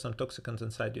you have some toxicants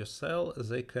inside your cell,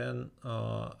 they can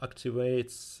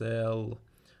activate cell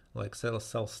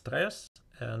stress,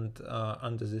 and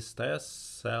under this stress,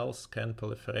 cells can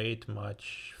proliferate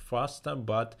much faster.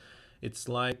 But it's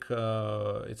like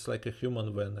a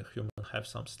human. When a human have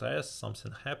some stress,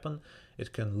 something happen,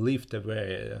 it can lift a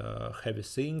very heavy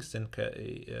things, and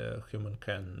human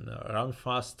can run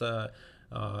faster,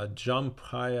 jump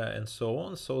higher, and so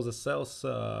on. So the cells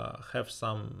have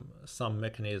some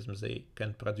mechanisms. They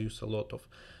can produce a lot of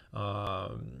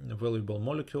valuable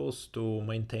molecules to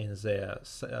maintain their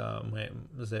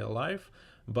life.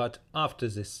 But after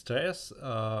this stress,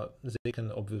 they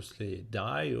can obviously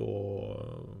die,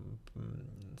 or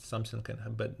something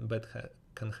bad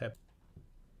can happen.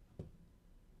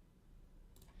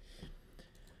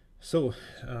 So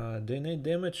DNA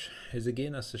damage is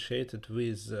again associated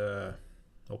with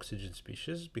oxygen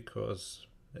species, because,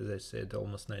 as I said,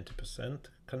 almost 90%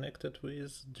 connected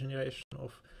with generation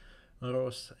of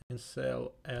ROS in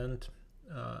cell, and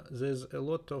there's a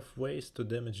lot of ways to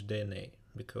damage DNA,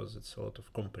 because it's a lot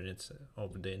of components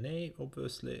of DNA.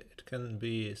 Obviously, it can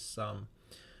be some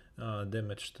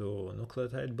damage to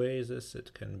nucleotide bases,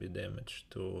 it can be damage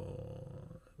to,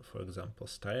 for example,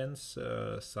 strands,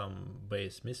 some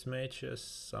base mismatches,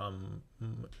 some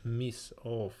miss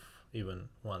of even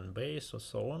one base, or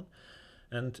so on.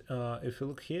 And if you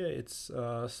look here, it's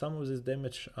some of this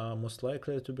damage are most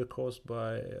likely to be caused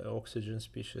by oxygen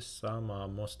species, some are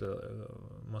most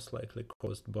likely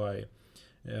caused by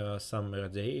some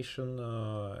radiation,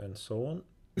 and so on.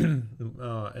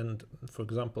 And for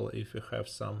example, if you have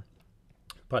some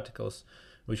particles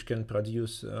which can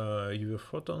produce UV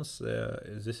photons,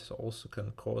 this also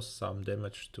can cause some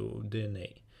damage to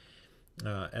DNA.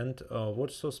 And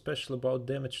what's so special about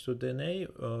damage to DNA?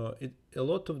 A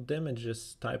lot of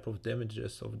type of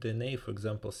damages of DNA, for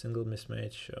example, single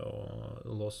mismatch or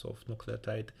loss of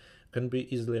nucleotide, can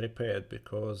be easily repaired,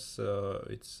 because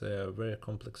it's a very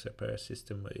complex repair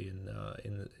system in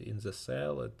the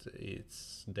cell.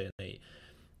 It's DNA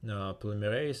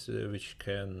polymerase, which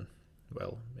can,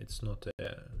 well, it's not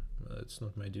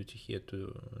my duty here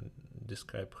to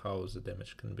describe how the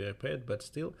damage can be repaired, but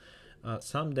still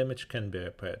some damage can be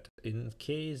repaired. In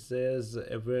case there's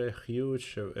a very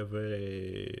huge,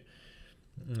 very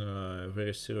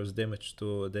serious damage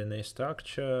to DNA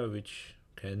structure which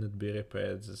cannot be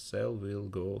repaired, the cell will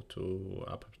go to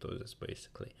apoptosis,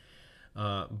 basically.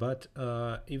 But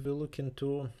if we look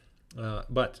into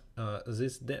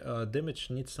this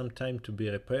damage needs some time to be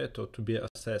repaired or to be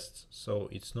assessed. So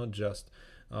it's not just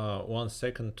 1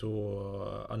 second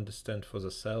to understand for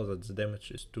the cell that the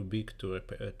damage is too big to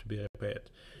be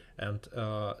repaired. And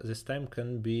this time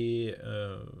can be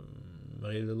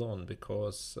really long,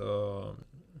 because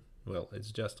well,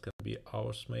 it's just can be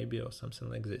hours maybe, or something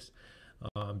like this,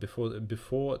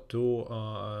 before two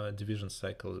division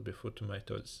cycles, before two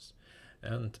mitosis.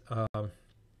 And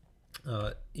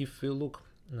if we look,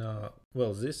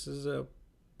 well, this is a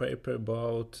paper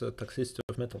about toxicity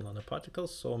of metal nanoparticles.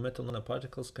 So metal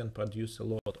nanoparticles can produce a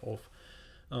lot of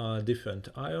different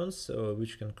ions,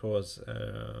 which can cause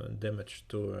damage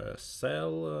to a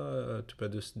cell, to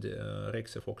produce the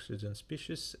reactive oxygen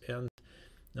species. And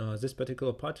this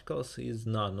particular particles is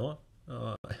nano,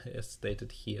 as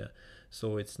stated here.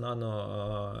 So it's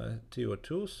nano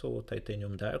TO2, so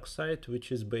titanium dioxide,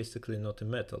 which is basically not a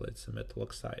metal, it's a metal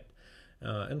oxide,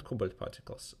 and cobalt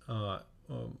particles.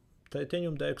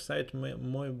 Titanium dioxide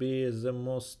might be the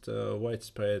most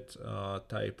widespread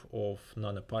type of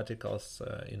nanoparticles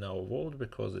in our world,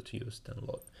 because it's used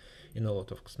in a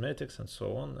lot of cosmetics and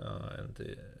so on, and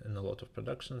in a lot of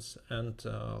productions. And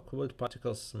cobalt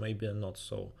particles maybe are not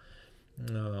so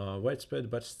widespread,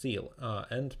 but still.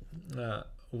 And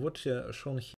what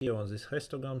shown here on these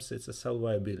histograms is a cell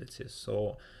viability.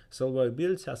 So cell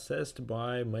viability assessed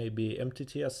by maybe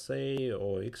MTT assay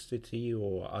or XTT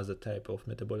or other type of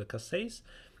metabolic assays,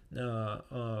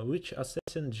 which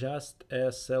assessing just a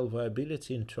cell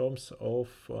viability in terms of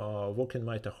working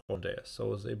mitochondria.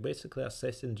 So they basically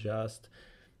assessing just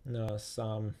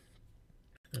some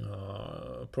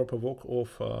proper work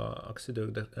of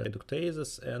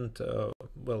oxidoreductases and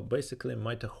well, basically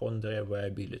mitochondria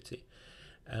viability.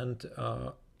 And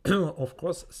of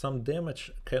course, some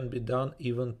damage can be done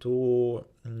even to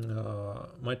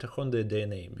mitochondria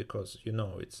DNA, because you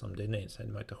know it's some DNA inside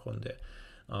mitochondria.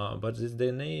 But this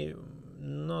DNA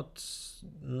not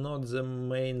the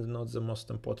main, not the most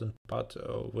important part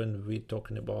when we're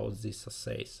talking about these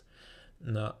assays.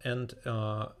 And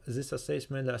this assays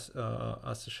may be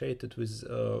associated with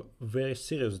very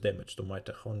serious damage to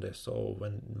mitochondria. So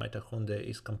when mitochondria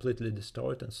is completely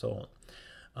destroyed and so on.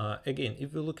 Again,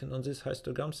 if we're looking on these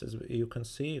histograms, as you can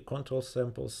see, control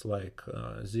samples like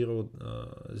 0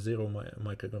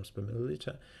 micrograms per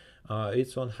milliliter,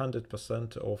 it's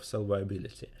 100% of cell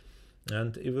viability.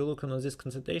 And if we're looking on this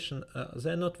concentration,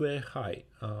 they're not very high,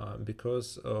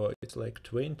 because it's like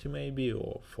 20 maybe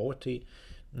or 40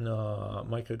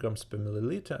 micrograms per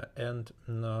milliliter, and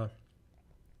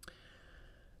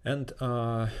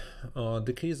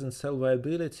decrease in cell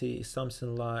viability is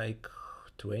something like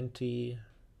 20,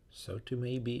 30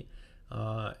 maybe,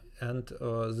 and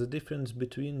the difference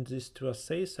between these two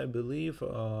assays, I believe,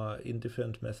 in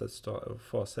different methods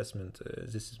for assessment,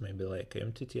 this is maybe like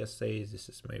MTT assays, this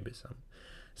is maybe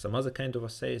some other kind of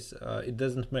assays, it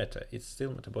doesn't matter, it's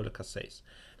still metabolic assays.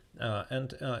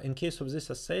 And in case of this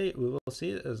assay, we will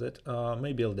see that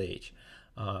maybe LDH.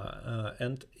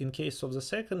 And in case of the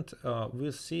second,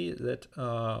 we'll see that,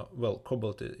 well,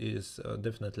 cobalt is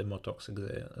definitely more toxic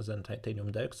than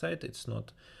titanium dioxide. It's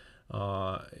not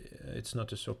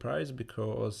a surprise,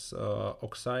 because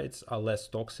oxides are less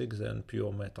toxic than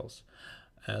pure metals.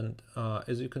 And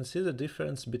as you can see, the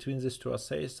difference between these two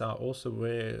assays are also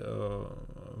very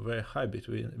high,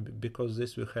 because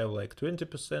this we have like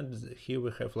 20%, here we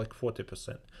have like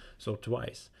 40%, so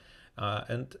twice.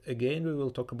 And again, we will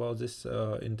talk about this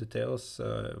in details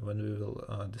when we will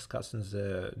discuss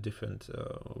the different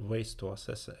ways to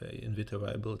assess in vitro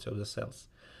viability of the cells.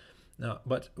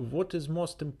 But what is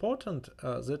most important,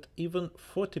 that even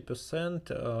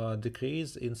 40%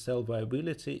 decrease in cell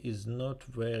viability is not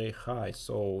very high.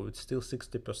 So it's still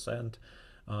 60%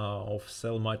 of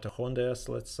cell mitochondria,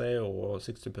 let's say, or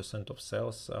 60% of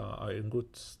cells are in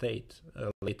good state,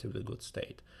 relatively good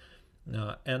state.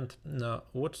 And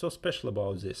what's so special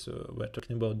about this? We're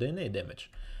talking about DNA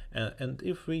damage. And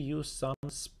if we use some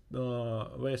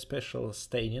very special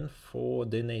staining for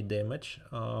DNA damage,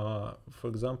 for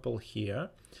example, here,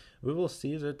 we will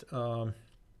see that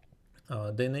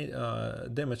DNA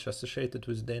damage associated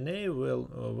with DNA will,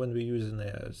 when we're using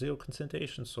a zero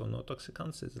concentration, so no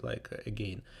toxicants, it's like,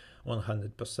 again,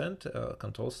 100%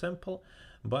 control sample.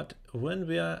 But when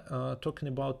we are talking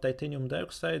about titanium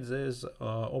dioxide, there's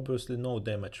obviously no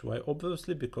damage. Why?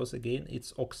 Obviously, because again,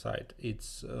 it's oxide.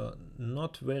 It's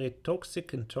not very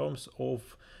toxic in terms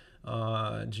of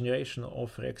generation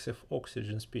of reactive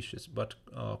oxygen species, but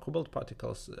cobalt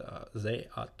particles, they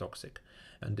are toxic.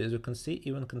 And as you can see,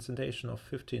 even concentration of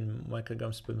 15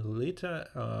 micrograms per milliliter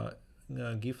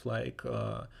give like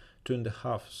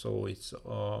 2.5, so it's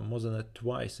more than a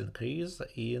twice increase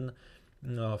in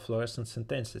fluorescence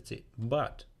intensity.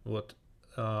 But what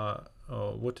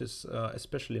is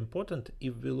especially important,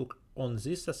 if we look on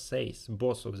these assays,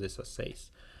 both of these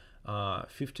assays,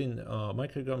 15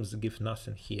 micrograms give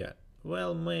nothing here.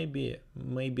 well, maybe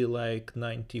like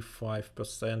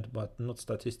 95%, but not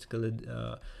statistically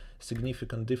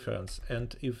significant difference.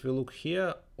 And if we look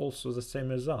here, also the same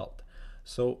result.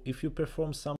 So if you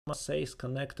perform some assays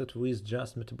connected with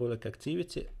just metabolic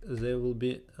activity, there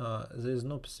is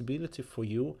no possibility for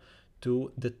you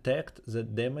to detect the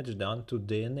damage done to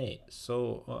DNA.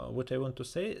 So what I want to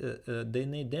say,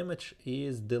 DNA damage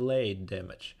is delayed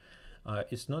damage.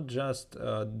 It's not just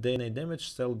DNA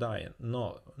damage, cell dying.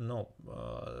 No.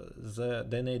 The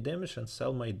DNA damage and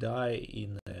cell may die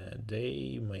in a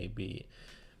day, maybe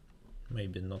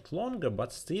not longer,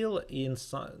 but still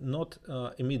not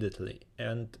immediately.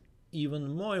 And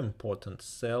even more important,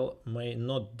 cell may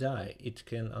not die. It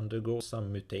can undergo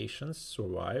some mutations,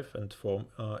 survive, and form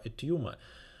a tumor.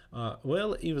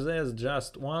 Well, if there's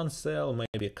just one cell,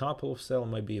 maybe a couple of cells,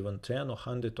 maybe even 10 or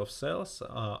 100 of cells,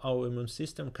 our immune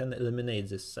system can eliminate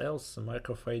these cells.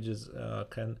 Macrophages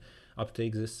can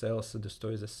uptake these cells,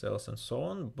 destroy the cells, and so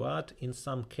on. But in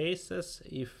some cases,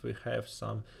 if we have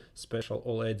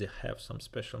already have some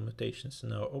special mutations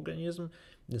in our organism,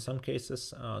 in some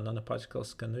cases,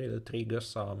 nanoparticles can really trigger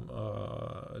some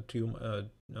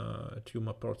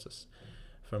tumor process,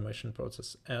 formation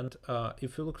process. And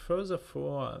if you look further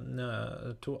for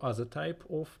two other type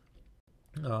of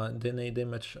DNA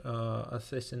damage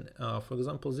assessing, for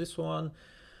example, this one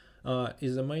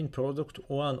is a main product,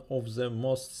 one of the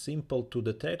most simple to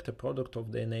detect, a product of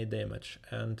DNA damage.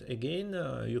 And again,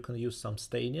 you can use some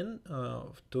staining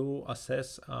to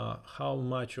assess how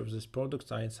much of these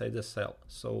products are inside the cell.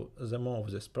 So the more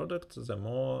of this product, the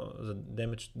more the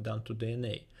damage done to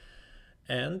DNA.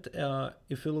 And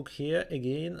if you look here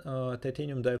again,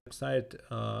 titanium dioxide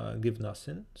give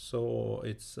nothing. So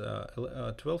it's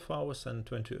 12 hours and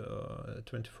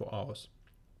 24 hours.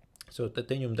 So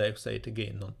titanium dioxide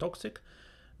again non-toxic,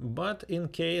 but in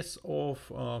case of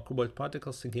cobalt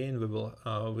particles, again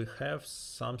we have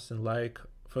something like,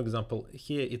 for example,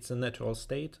 here it's a natural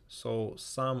state, so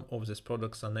some of these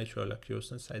products are naturally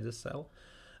occurs inside the cell.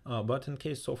 But in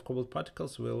case of cobalt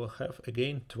particles, we will have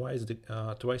again twice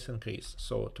increase.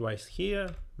 So twice here,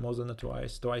 more than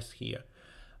twice here.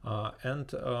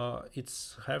 And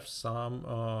it's have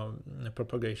some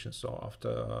propagation. So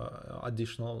after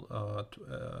additional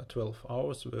 12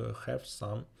 hours, we'll have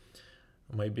some,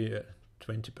 maybe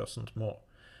 20% more.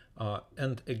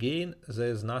 And again,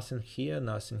 there's nothing here,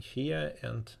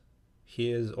 and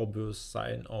here is obvious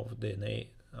sign of DNA,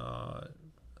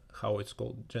 how it's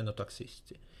called,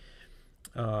 genotoxicity.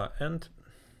 And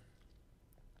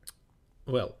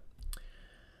well,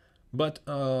 but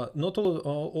not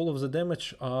all of the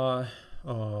damage are,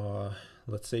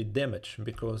 let's say, damage,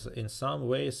 because in some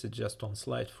ways it's just one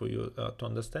slide for you to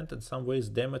understand. In some ways,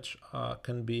 damage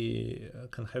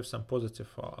can have some positive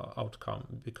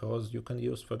outcome, because you can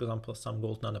use, for example, some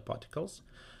gold nanoparticles.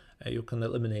 You can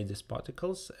eliminate these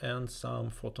particles, and some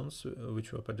photons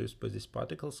which were produced by these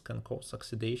particles can cause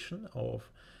oxidation of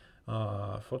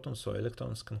photons or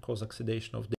electrons, can cause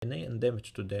oxidation of DNA and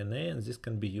damage to DNA, and this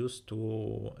can be used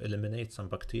to eliminate some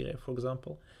bacteria, for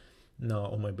example,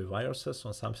 or maybe viruses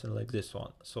or something like this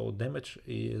one. So damage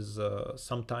is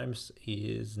sometimes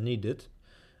is needed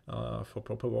for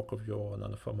proper work of your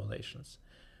nanoformulations.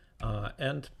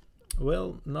 And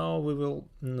well, now we will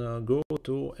go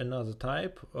to another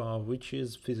type, which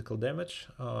is physical damage,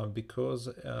 because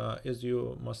as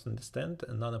you must understand,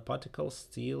 nanoparticles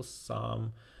steal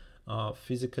some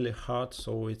physically hard,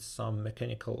 so it's some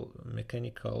mechanical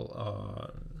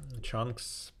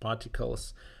chunks,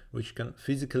 particles, which can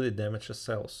physically damage a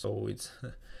cell. So it's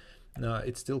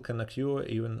it still can occur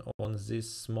even on this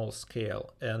small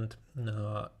scale. And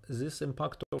this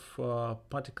impact of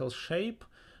particle shape,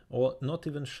 or not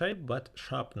even shape, but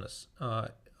sharpness.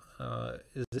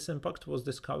 This impact was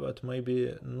discovered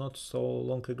maybe not so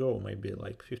long ago, maybe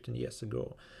like 15 years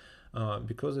ago,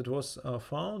 because it was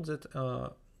found that,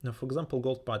 for example,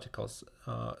 gold particles.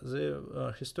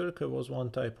 Historically was one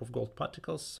type of gold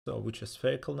particles, which is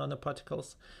spherical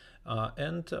nanoparticles.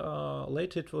 And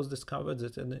later it was discovered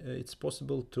that it's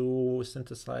possible to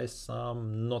synthesize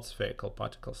some not spherical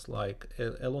particles, like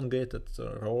elongated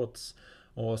rods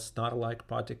or star-like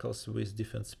particles with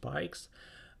different spikes.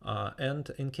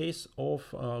 And in case of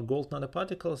gold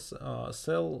nanoparticles,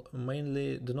 cell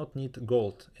mainly do not need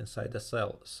gold inside the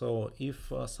cell. So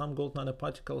if some gold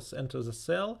nanoparticles enter the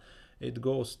cell, it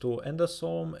goes to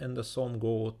endosome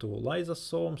go to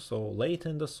lysosome, so late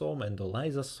endosome and the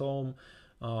lysosome,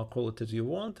 call it as you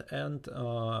want, and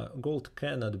gold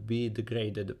cannot be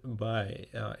degraded by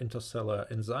intercellular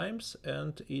enzymes,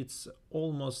 and it's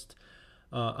almost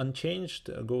unchanged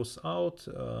goes out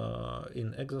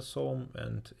in exosome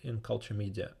and in culture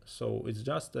media. So it's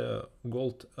just a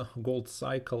gold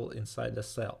cycle inside the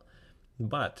cell.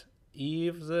 But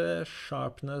if the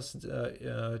sharpness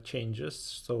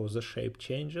changes, so the shape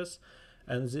changes,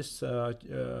 and this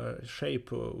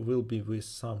shape will be with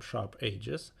some sharp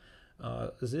edges,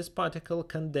 this particle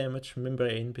can damage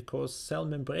membrane, because cell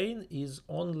membrane is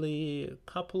only a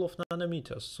couple of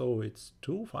nanometers, so it's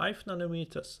 5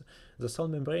 nanometers. The cell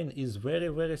membrane is very,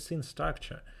 very thin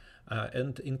structure.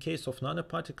 And in case of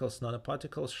nanoparticles,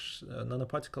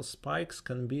 nanoparticle spikes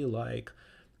can be like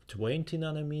 20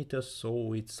 nanometers,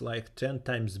 so it's like 10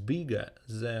 times bigger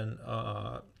than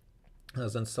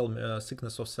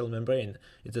thickness of cell membrane.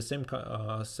 It's the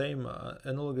same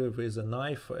analogy with a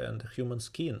knife and human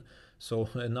skin. So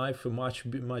a knife much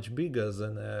bigger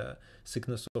than a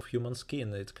thickness of human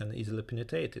skin. It can easily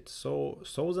penetrate it. So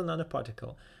the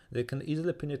nanoparticle, they can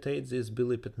easily penetrate this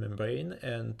bilipid membrane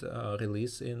and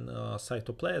release in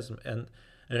cytoplasm and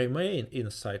remain in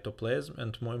cytoplasm,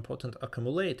 and more important,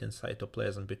 accumulate in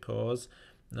cytoplasm, because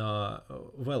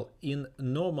well, in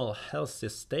normal healthy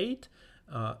state,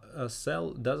 a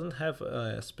cell doesn't have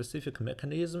a specific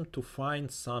mechanism to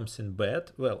find something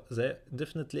bad. Well, there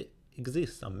definitely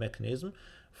exists some mechanism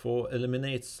for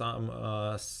eliminate some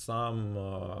let's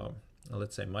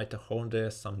say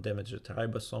mitochondria, some damaged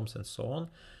ribosomes and so on.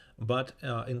 But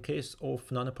in case of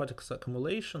nanoparticles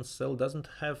accumulation, cell doesn't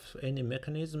have any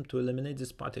mechanism to eliminate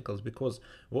these particles, because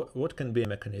what can be a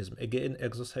mechanism? Again,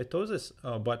 exocytosis,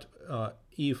 but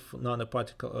if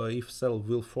if cell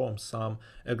will form some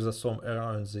exosome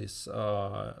around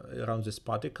this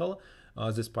particle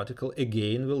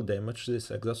again will damage this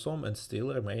exosome and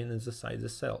still remain inside the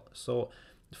cell. So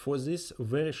for these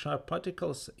very sharp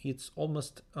particles, it's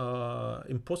almost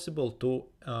impossible to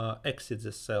exit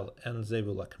the cell, and they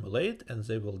will accumulate and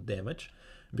they will damage,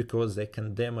 because they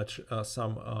can damage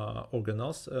some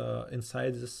organelles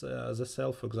inside the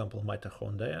cell, for example,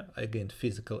 mitochondria, again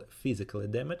physically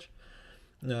damage.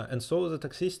 And so the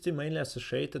toxicity mainly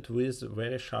associated with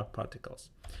very sharp particles.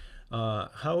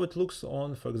 How it looks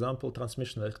on, for example,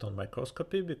 transmission electron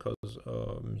microscopy, because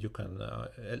you can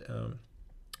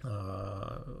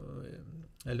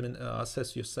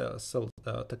assess your cell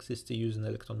toxicity using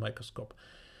electron microscope.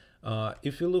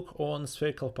 If you look on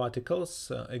spherical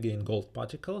particles, again gold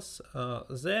particles,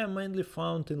 they are mainly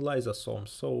found in lysosomes.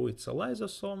 So it's a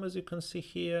lysosome, as you can see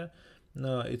here.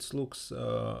 It looks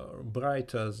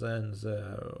brighter than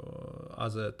the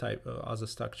other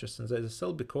structures inside the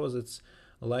cell, because it's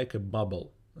like a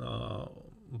bubble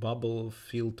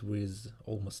filled with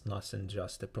almost nothing,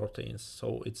 just the proteins.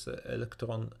 So it's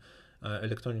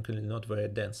electronically not very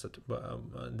dense,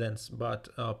 but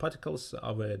particles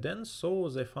are very dense, so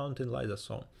they found in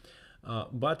lysosome.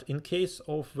 But in case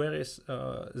of various,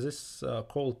 this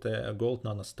called gold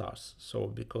nanostars, so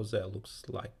because they looks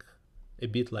like a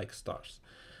bit like stars.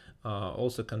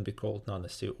 Also can be called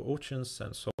nano-sea urchins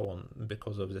and so on,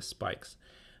 because of the spikes.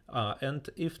 And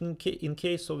if in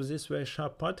case of these very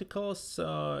sharp particles,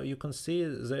 you can see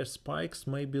their spikes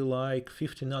may be like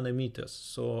 50 nanometers.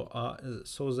 So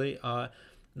they are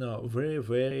very,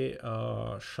 very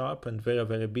sharp and very,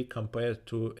 very big compared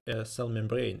to a cell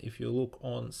membrane. If you look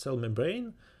on cell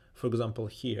membrane, for example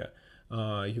here,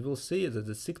 you will see that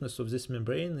the thickness of this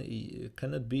membrane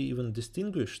cannot be even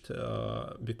distinguished,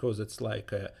 because it's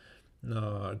like a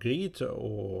grid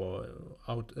or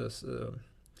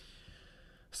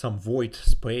some void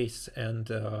space, and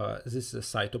this is a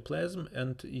cytoplasm,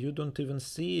 and you don't even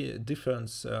see a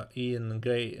difference in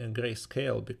gray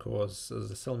scale, because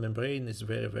the cell membrane is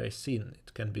very, very thin.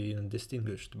 It can be even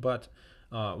distinguished. But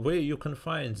where you can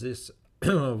find this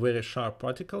very sharp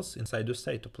particles inside the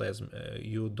cytoplasm,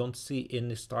 you don't see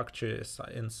any structure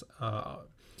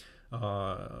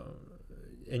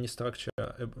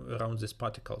around these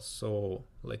particles. So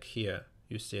like here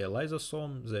you see a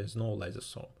lysosome, there is no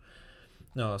lysosome.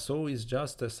 So it's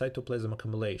just a cytoplasm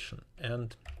accumulation.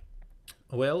 And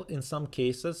well, in some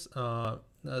cases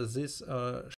this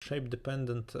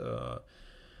shape-dependent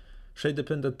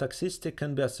toxicity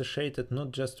can be associated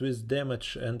not just with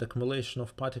damage and accumulation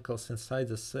of particles inside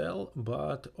the cell,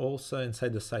 but also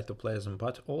inside the cytoplasm,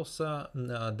 but also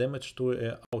damage to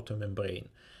a outer membrane.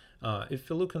 If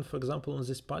you're looking, for example, on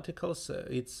these particles,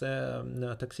 it's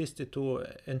toxicity to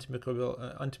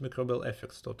antimicrobial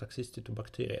effects, so toxicity to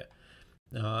bacteria.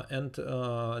 And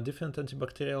different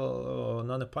antibacterial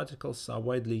nanoparticles are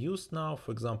widely used now.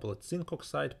 For example, zinc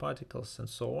oxide particles and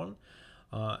so on.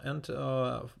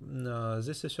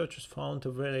 These researchers found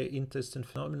a very interesting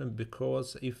phenomenon,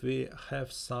 because if we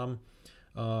have some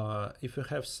if you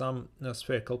have some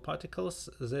spherical particles,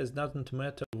 this doesn't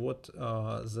matter what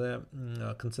the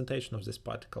concentration of these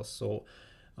particles. So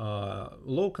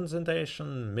low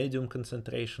concentration, medium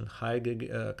concentration, high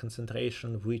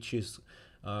concentration, which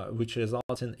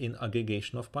results in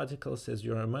aggregation of particles. As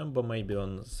you remember, maybe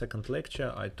on the second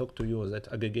lecture, I talked to you that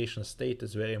aggregation state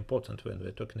is very important when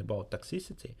we're talking about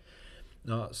toxicity.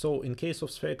 So in case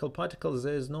of spherical particles,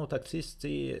 there is no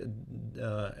toxicity,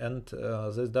 and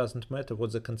this doesn't matter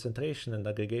what the concentration and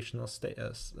aggregational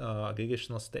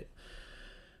state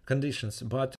conditions.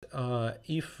 But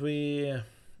if we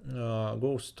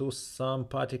goes to some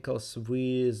particles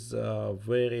with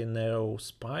very narrow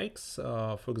spikes,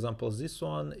 for example, this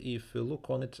one, if you look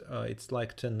on it, it's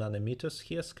like 10 nanometers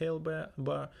here scale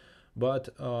bar, but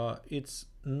it's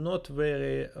not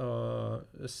very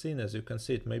thin, as you can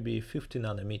see. It may be 50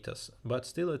 nanometers, but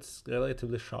still it's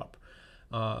relatively sharp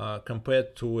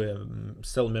compared to a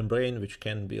cell membrane, which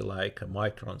can be like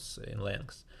microns in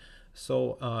length.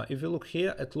 So if you look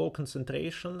here at low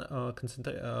concentration,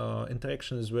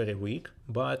 interaction is very weak,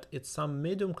 but at some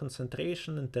medium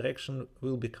concentration, interaction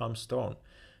will become strong.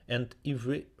 And if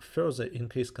we further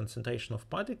increase concentration of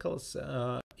particles,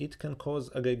 it can cause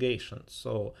aggregation.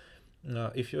 So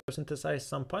if you synthesize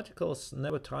some particles,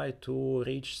 never try to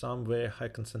reach some very high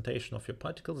concentration of your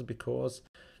particles, because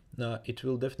it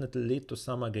will definitely lead to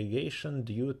some aggregation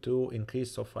due to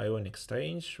increase of ionic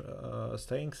strength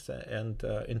and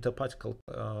interparticle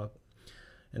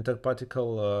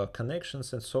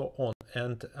connections and so on.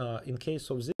 And in case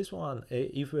of this one,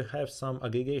 if we have some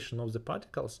aggregation of the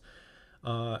particles,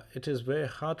 it is very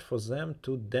hard for them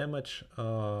to damage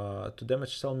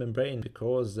cell membrane,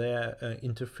 because they're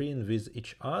interfering with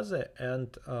each other,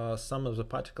 and some of the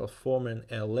particles forming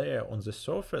a layer on the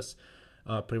surface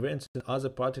prevents other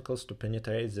particles to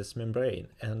penetrate this membrane.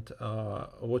 And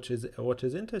what is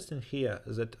interesting here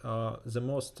is that the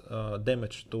most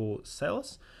damage to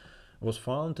cells was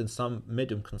found in some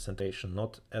medium concentration,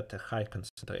 not at a high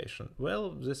concentration. Well,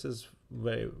 this is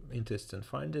very interesting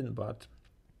finding, but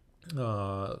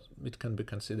it can be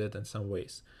considered in some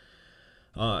ways.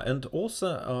 And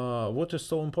also, what is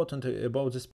so important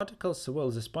about these particles?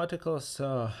 Well, these particles,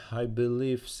 I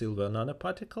believe, silver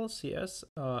nanoparticles, yes.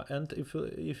 And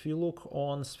if you look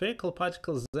on spherical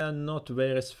particles, they're not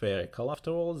very spherical.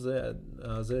 After all,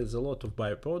 there's a lot of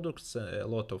byproducts, a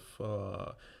lot of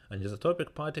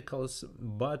anisotropic particles,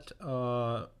 but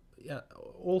yeah,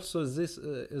 also these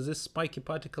spiky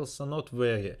particles are not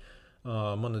very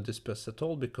monodisperse at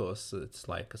all, because it's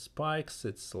like spikes,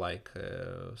 it's like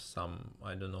some,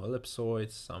 I don't know,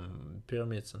 ellipsoids, some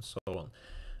pyramids and so on.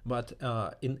 But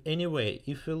in any way,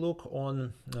 if you look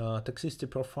on toxicity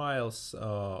profiles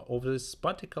of these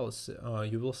particles,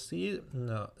 you will see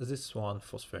this one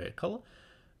for spherical,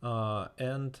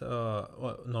 and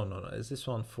this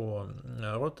one for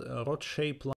rod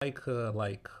shape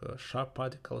like sharp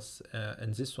particles,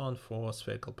 and this one for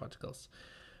spherical particles.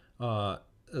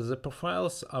 The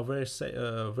profiles are very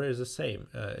the same,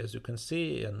 as you can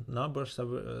see, and numbers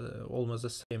are almost the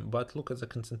same, but look at the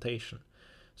concentration.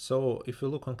 So if you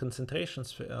look on concentration,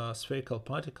 spherical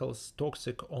particles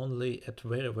toxic only at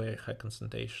very high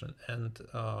concentration, and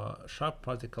sharp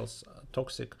particles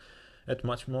toxic at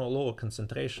much more lower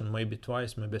concentration, maybe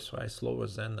twice, maybe thrice lower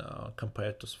than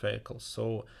compared to spherical.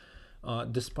 So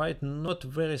despite not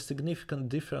very significant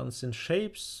difference in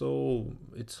shapes, so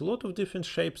it's a lot of different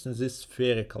shapes in these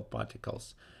spherical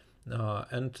particles.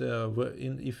 And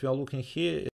if you are looking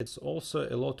here, it's also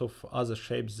a lot of other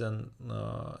shapes than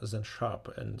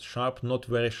sharp, and sharp not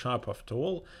very sharp after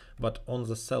all, but on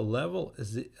the cell level,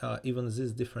 even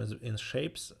this difference in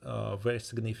shapes very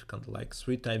significant, like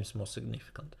 3 times more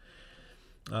significant.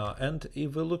 And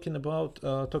if we're talking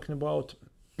about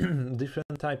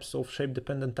different types of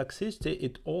shape-dependent toxicity,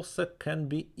 it also can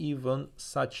be even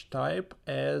such type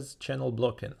as channel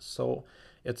blocking. So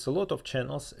it's a lot of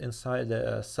channels inside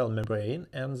the cell membrane,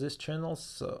 and these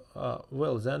channels,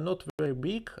 well, they're not very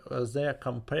big. They are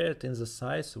compared in the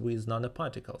size with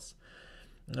nanoparticles.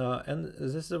 And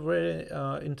this is a very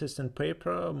interesting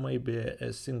paper, maybe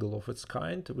a single of its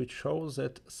kind, which shows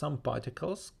that some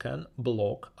particles can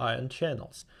block ion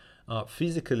channels.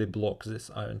 Physically block these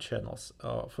ion channels.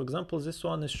 For example, this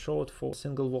one is showed for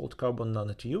single-walled carbon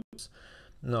nanotubes.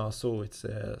 So it's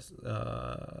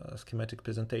a schematic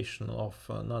presentation of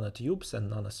nanotubes and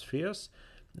nanospheres.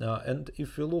 And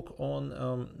if you look on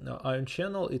ion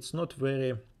channel, it's not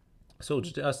very, so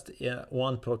it's just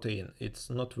one protein. It's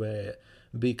not very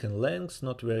big in length,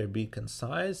 not very big in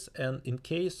size. And in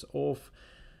case of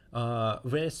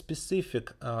very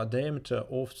specific diameter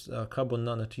of carbon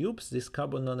nanotubes. These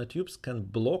carbon nanotubes can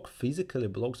physically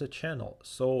block the channel.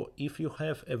 So if you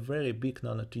have a very big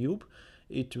nanotube,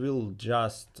 it will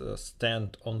just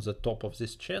stand on the top of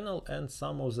this channel, and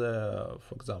some of the,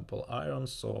 for example,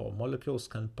 ions or molecules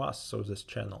can pass through this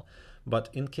channel. But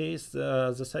in case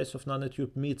the size of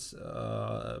nanotube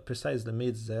precisely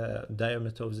meets the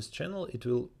diameter of this channel, it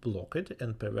will block it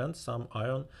and prevent some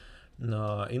ion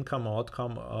income or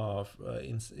outcome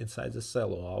inside the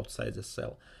cell or outside the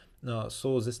cell.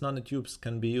 So these nanotubes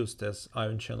can be used as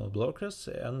ion channel blockers,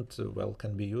 and well,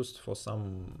 can be used for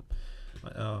some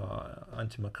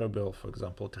antimicrobial, for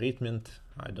example, treatment,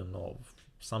 I don't know,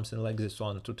 something like this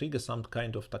one, to trigger some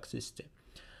kind of toxicity.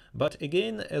 But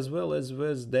again, as well as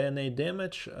with DNA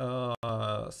damage,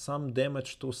 some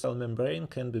damage to cell membrane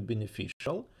can be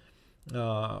beneficial.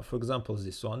 For example,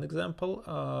 this one example,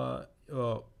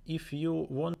 if you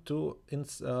want to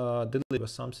deliver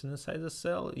something inside the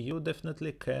cell, you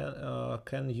definitely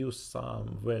can use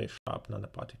some very sharp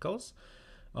nanoparticles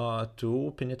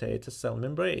to penetrate the cell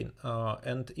membrane,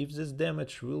 and if this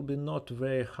damage will be not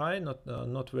very high,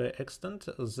 not very extent,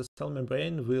 the cell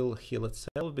membrane will heal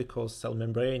itself, because cell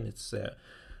membrane, it's a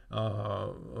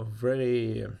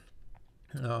very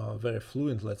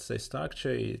fluid, let's say,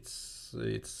 structure. It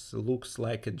looks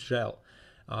like a gel.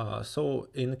 So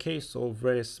in case of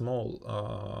very small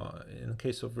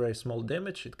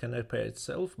damage, it can repair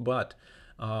itself. But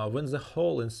when the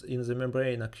hole in the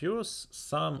membrane occurs,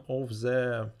 some of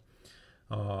the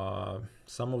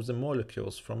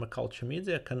molecules from a culture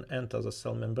media can enter the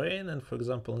cell membrane, and for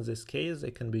example, in this case, they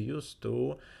can be used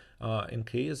to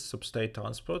increase substrate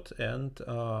transport and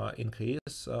increase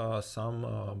some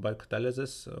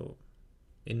biocatalysis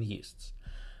in yeasts.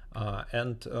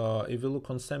 And if you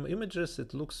look on some images,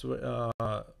 it looks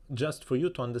just for you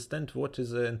to understand what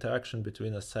is the interaction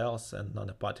between the cells and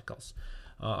nanoparticles.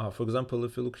 For example,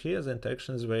 if you look here, the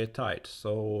interaction is very tight,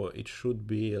 so it should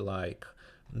be like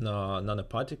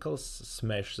nanoparticles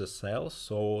smash the cell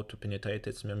so to penetrate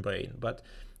its membrane. But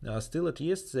still at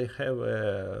yeast they have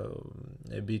a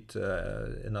bit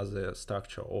another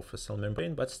structure of a cell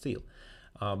membrane, but still.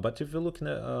 But if you're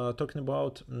talking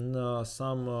about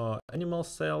some animal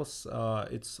cells,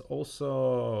 it's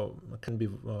also can be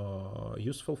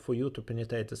useful for you to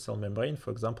penetrate the cell membrane, for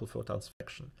example, for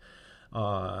transfection.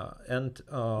 And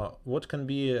what can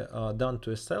be done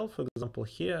to a cell, for example,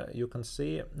 here you can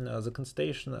see the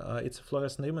concentration, it's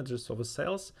fluorescent images of the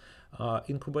cells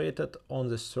incubated on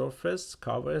the surface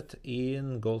covered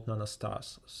in gold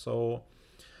nanostars. So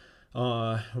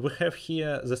we have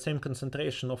here the same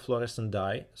concentration of fluorescent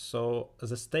dye, so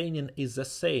the staining is the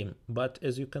same, but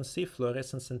as you can see,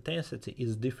 fluorescence intensity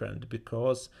is different,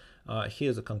 because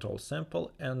here's a control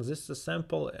sample, and this is a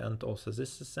sample, and also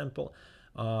this is a sample,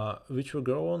 which were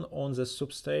grown on the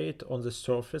substrate on the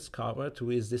surface covered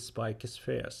with these spiky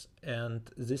spheres. And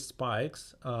these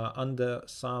spikes, under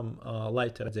some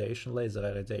light radiation, laser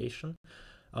radiation,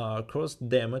 caused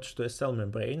damage to the cell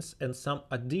membranes, and some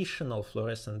additional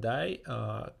fluorescent dye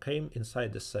came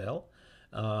inside the cell,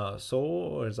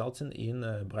 so resulting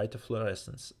in brighter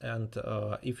fluorescence. And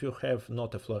if you have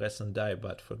not a fluorescent dye,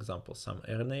 but for example some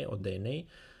RNA or DNA,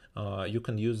 you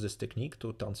can use this technique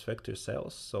to transfect your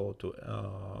cells, so to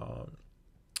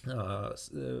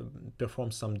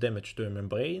perform some damage to a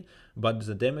membrane, but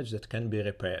the damage that can be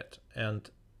repaired.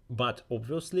 But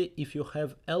obviously, if you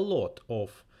have a lot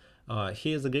of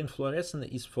here the green fluorescent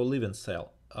is for living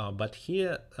cell, but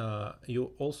here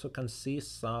you also can see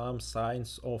some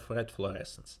signs of red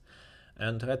fluorescence,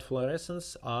 and red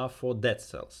fluorescence are for dead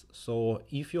cells. So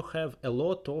if you have a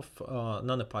lot of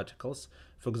nanoparticles,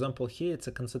 for example, here it's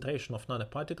a concentration of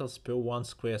nanoparticles per 1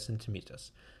 square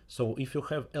centimeters. So if you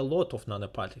have a lot of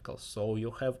nanoparticles, so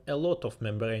you have a lot of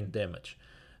membrane damage.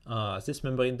 This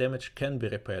membrane damage can be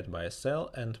repaired by a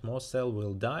cell, and more cell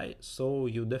will die, so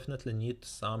you definitely need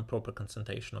some proper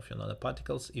concentration of your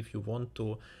nanoparticles if you want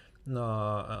to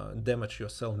damage your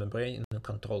cell membrane in a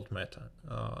controlled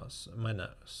manner.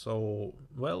 So,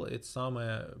 well, it's some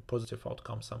positive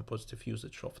outcome, some positive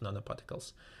usage of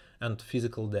nanoparticles and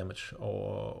physical damage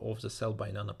of the cell by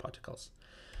nanoparticles.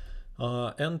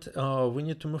 And we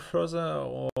need to move further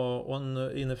on.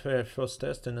 In the very first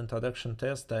test, an introduction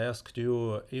test, I asked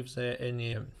you if there are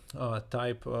any what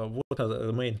are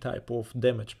the main type of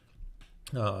damage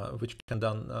which can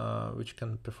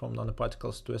perform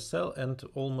nanoparticles to a cell, and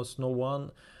almost no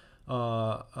one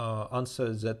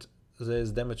answered that there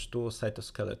is damage to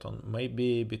cytoskeleton.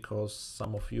 Maybe because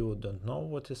some of you don't know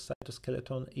what a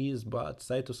cytoskeleton is, but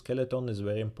cytoskeleton is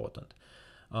very important.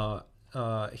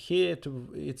 here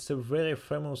it's a very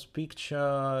famous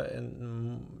picture,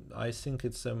 and I think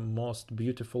it's the most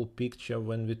beautiful picture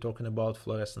when we're talking about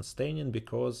fluorescent staining,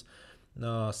 because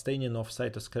staining of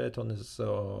cytoskeleton is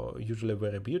usually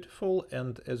very beautiful,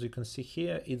 and as you can see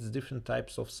here, it's different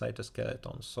types of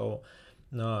cytoskeleton. So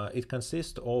it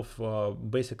consists of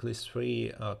basically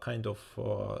three kind of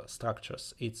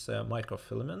structures. It's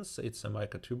microfilaments, it's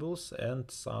microtubules, and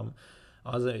some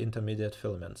other intermediate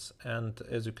filaments. And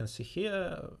as you can see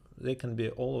here, they can be,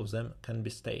 all of them can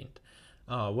be stained.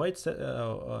 White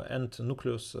and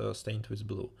nucleus stained with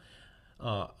blue.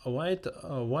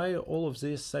 Why all of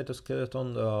these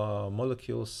cytoskeleton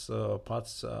molecules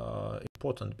parts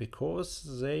important?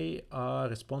 Because they are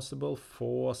responsible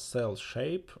for cell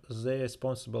shape, they're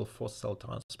responsible for cell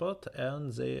transport,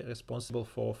 and they're responsible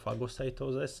for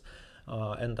phagocytosis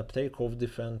and uptake of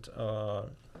different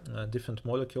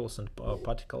molecules and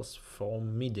particles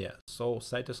from media. So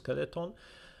cytoskeleton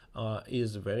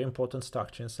is a very important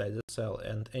structure inside the cell,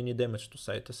 and any damage to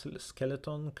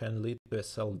cytoskeleton can lead to a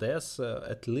cell death,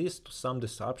 at least to some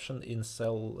disruption in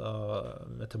cell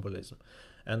metabolism.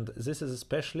 And this is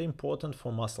especially important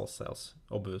for muscle cells,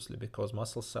 obviously, because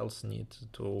muscle cells need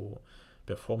to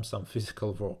perform some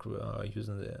physical work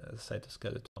using the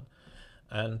cytoskeleton.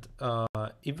 And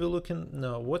if we look in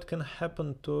what can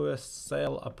happen to a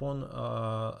cell upon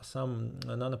some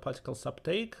nanoparticles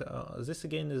uptake, this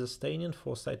again is a staining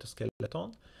for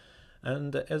cytoskeleton.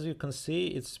 And as you can see,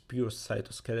 it's pure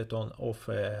cytoskeleton of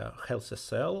a healthy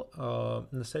cell.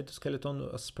 The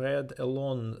cytoskeleton spread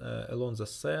along the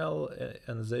cell,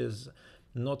 and there's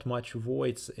not much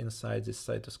voids inside this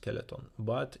cytoskeleton.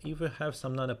 But if we have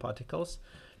some nanoparticles,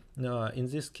 in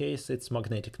this case, it's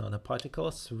magnetic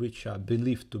nanoparticles, which are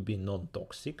believed to be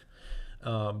non-toxic.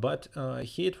 But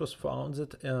here it was found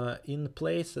that in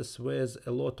places with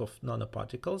a lot of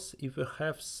nanoparticles, if we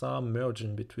have some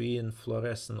merging between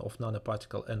fluorescence of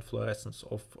nanoparticle and fluorescence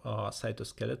of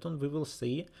cytoskeleton, we will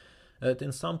see that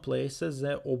in some places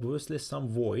there are obviously some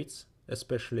voids,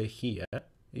 especially here.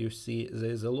 You see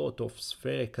there's a lot of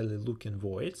spherically looking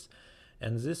voids.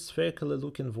 And this spherically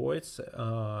looking voids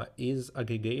is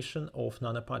aggregation of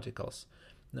nanoparticles.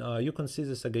 You can see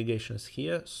these aggregations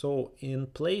here. So in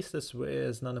places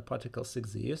where nanoparticles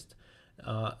exist,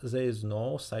 there is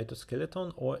no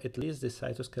cytoskeleton, or at least the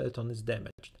cytoskeleton is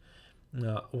damaged.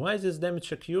 Why this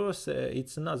damage occurs?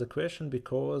 It's another question,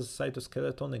 because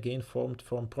cytoskeleton again formed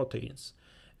from proteins.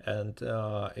 And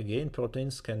again,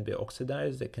 proteins can be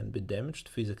oxidized, they can be damaged,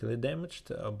 physically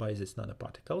damaged by these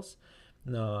nanoparticles.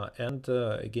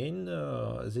 Again,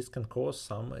 this can cause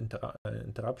some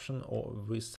interruption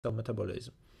with cell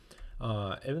metabolism.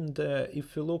 And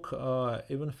if you look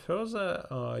even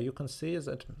further, you can see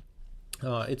that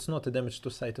it's not a damage to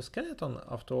cytoskeleton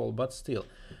after all, but still,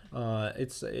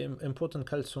 it's important.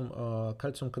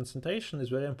 Calcium concentration is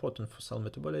very important for cell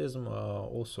metabolism,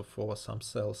 also for some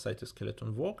cell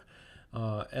cytoskeleton work.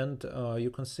 And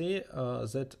you can see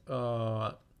that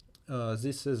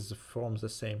this is from the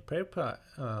same paper.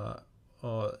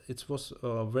 It was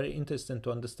very interesting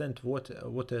to understand what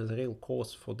is the real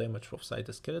cause for damage of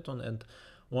cytoskeleton, and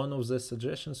one of the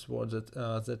suggestions was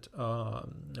that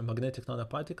magnetic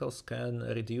nanoparticles can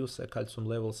reduce calcium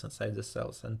levels inside the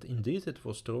cells, and indeed it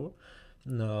was true.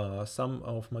 Some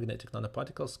of magnetic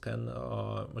nanoparticles can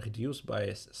reduce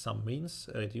by some means,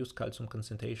 reduce calcium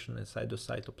concentration inside the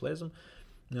cytoplasm,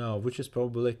 which is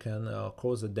probably can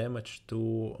cause a damage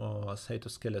to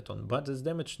cytoskeleton. But this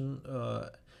damage,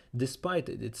 despite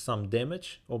it's some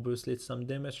damage, obviously it's some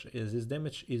damage, this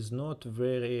damage is not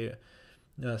very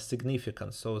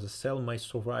significant. So the cell may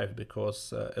survive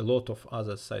because a lot of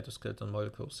other cytoskeleton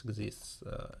molecules exist,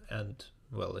 and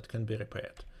well, it can be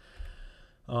repaired.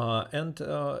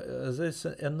 This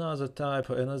another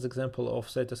example of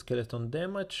cytoskeleton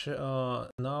damage.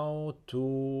 Now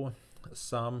to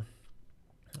some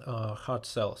heart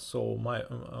cells, so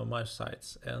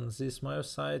myocytes, and these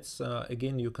myocytes,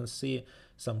 again, you can see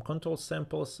some control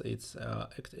samples. It's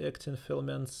actin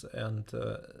filaments, and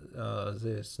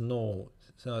there's no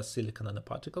silicon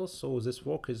nanoparticles. So this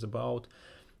work is about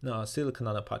silicon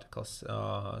nanoparticles.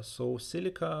 So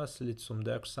silica, silicium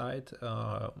dioxide,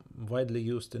 widely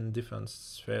used in different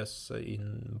spheres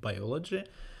in biology.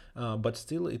 But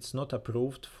still it's not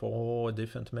approved for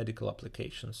different medical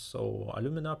applications. So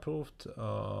alumina approved,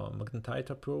 magnetite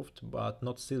approved, but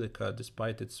not silica,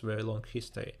 despite its very long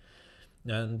history.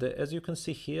 And as you can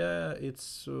see here,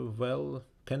 it's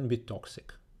can be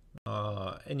toxic.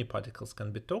 Any particles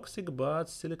can be toxic, but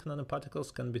silicon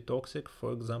nanoparticles can be toxic,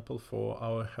 for example, for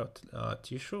our heart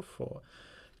tissue, for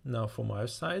now for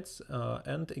myocytes,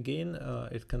 and again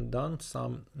it can done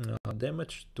some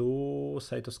damage to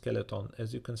cytoskeleton.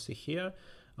 As you can see here,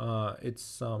 it's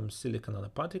some silicon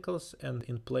nanoparticles, and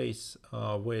in place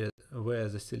where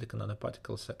the silicon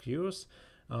nanoparticles occurs,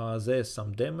 there's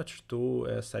some damage to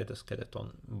a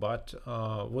cytoskeleton. But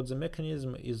what the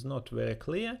mechanism is not very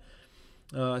clear.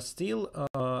 Still,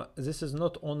 this is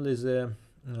not only the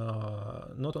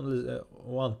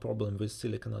one problem with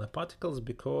silicon nanoparticles,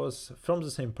 because from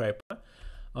the same paper,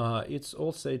 it's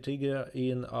also a trigger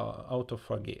in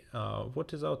autophagy.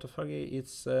 What is autophagy?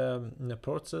 It's a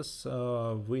process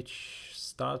which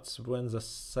starts when the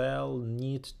cell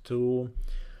needs to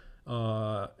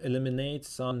eliminate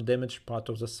some damaged part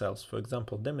of the cells, for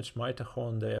example, damaged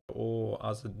mitochondria or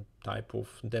other type of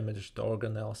damaged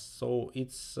organelles. So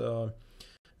it's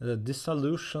the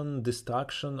dissolution,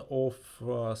 destruction of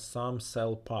some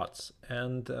cell parts,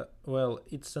 and well,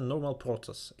 it's a normal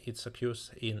process. It occurs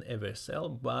in every cell,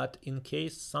 but in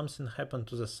case something happened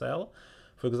to the cell,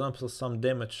 for example, some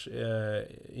damage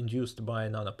induced by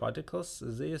nanoparticles,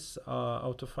 this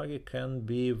autophagy can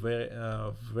be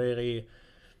very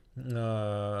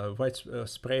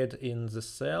widespread in the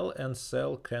cell, and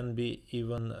cell can be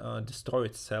even destroy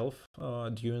itself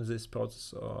during this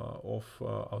process of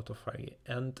autophagy.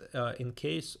 And in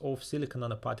case of silicon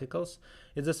nanoparticles,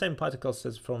 it's the same particles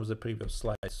as from the previous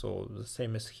slide, so the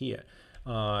same as here.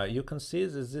 You can see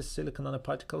that these silicon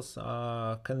nanoparticles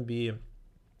can be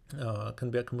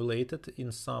accumulated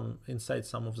inside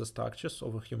some of the structures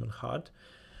of a human heart.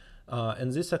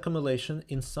 And this accumulation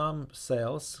in some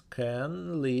cells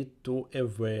can lead to a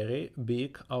very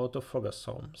big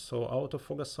autophagosome. So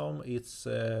autophagosome, it's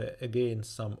again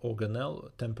some organelle,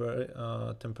 temporary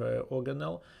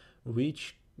organelle,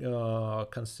 which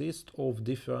consist of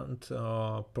different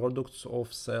products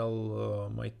of cell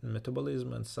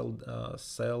metabolism and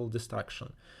cell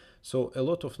destruction. So a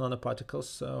lot of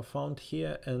nanoparticles found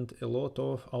here, and a lot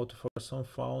of autophagosome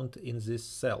found in these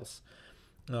cells.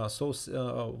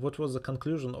 What was the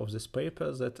conclusion of this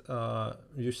paper? That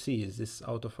you see these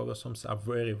autophagosomes are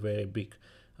very big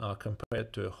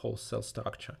compared to a whole cell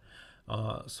structure.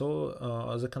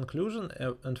 The conclusion,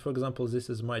 and for example, this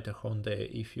is mitochondria.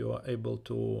 If you are able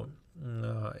to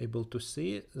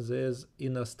see, there's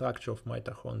inner structure of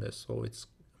mitochondria. So it's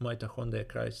mitochondria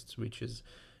crisis, which is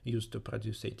used to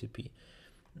produce ATP.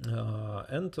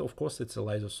 And of course it's a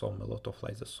lysosome, a lot of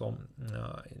lysosome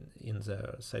in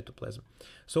the cytoplasm.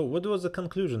 So what was the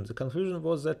conclusion? The conclusion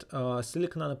was that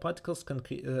silicon nanoparticles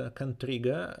can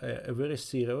trigger a very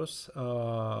serious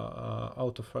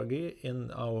autophagy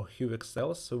in our HUVEC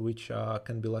cells, which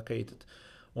can be located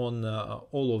on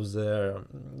all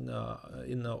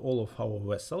of our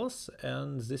vessels,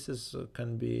 and this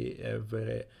can be a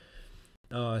very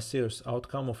serious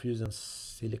outcome of using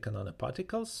silicon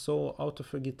nanoparticles. So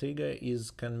autophagy trigger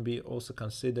can be also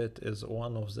considered as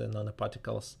one of the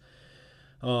nanoparticle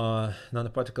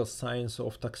signs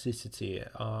of toxicity.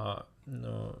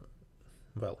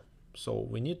 Well, so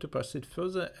we need to proceed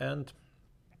further, and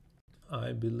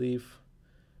I believe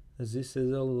this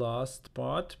is the last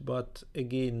part, but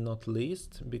again not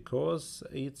least, because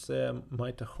it's a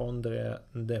mitochondria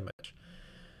damage.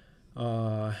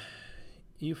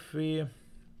 If we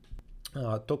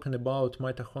talking about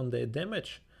mitochondria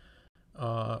damage,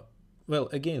 well,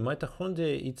 again,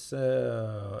 mitochondria, it's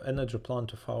energy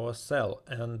plant of our cell,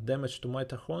 and damage to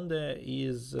mitochondria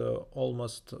is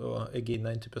almost again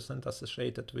 90%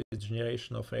 associated with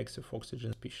generation of reactive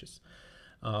oxygen species.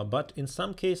 But in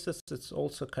some cases it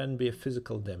also can be a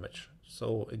physical damage.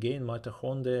 So again,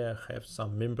 mitochondria have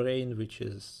some membrane which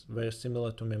is very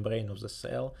similar to membrane of the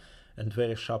cell, and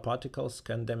very sharp particles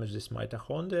can damage this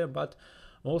mitochondria. But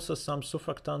also some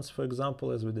surfactants, for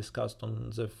example, as we discussed on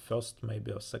the first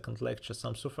maybe or second lecture,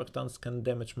 some surfactants can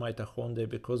damage mitochondria,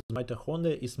 because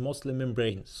mitochondria is mostly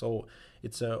membrane. So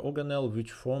it's an organelle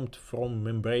which formed from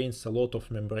membranes, a lot of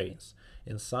membranes,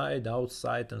 inside,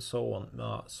 outside, and so on.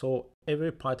 So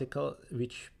every particle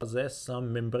which possesses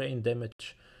some membrane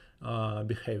damage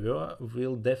behavior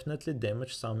will definitely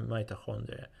damage some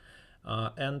mitochondria.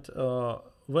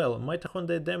 Well,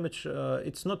 mitochondria damage,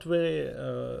 it's not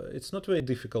very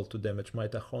difficult to damage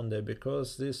mitochondria,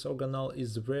 because this organelle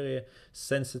is very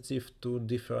sensitive to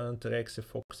different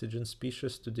reactive oxygen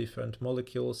species, to different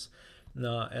molecules,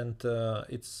 and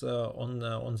it's on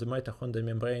the mitochondria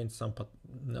membrane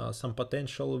some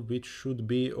potential which should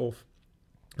be of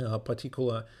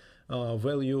particular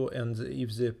value, and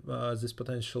if this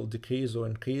potential decrease or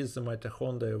increase, the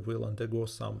mitochondria will undergo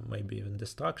some maybe even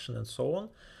destruction and so on.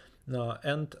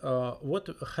 And what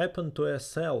happened to a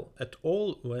cell at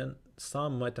all when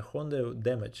some mitochondria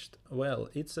damaged? Well,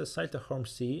 it's a cytochrome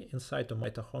C inside of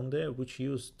mitochondria, which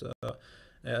used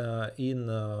in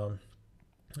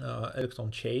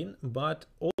electron chain, but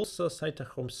also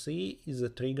cytochrome C is a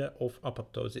trigger of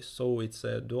apoptosis, so it's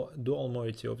a dual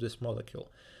moiety of this molecule.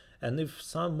 And if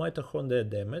some mitochondria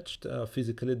damaged,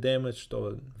 physically damaged,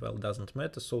 or well, doesn't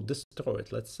matter, so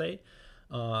destroyed, let's say,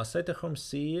 cytochrome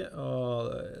C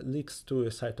leaks to a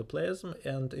cytoplasm,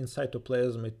 and in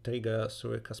cytoplasm it triggers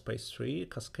through a caspase-3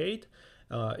 cascade.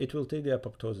 It will trigger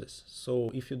apoptosis.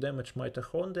 So if you damage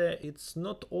mitochondria, it's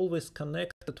not always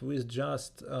connected with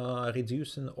just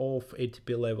reducing of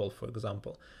ATP level, for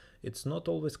example. It's not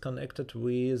always connected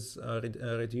with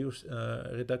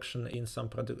reduction in some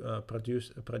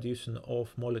producing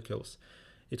of molecules.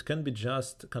 It can be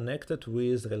just connected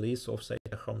with release of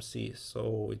cytochrome C.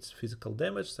 So it's physical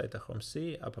damage, cytochrome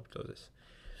C, apoptosis.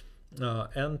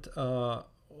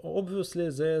 Obviously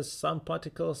there's some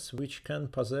particles which can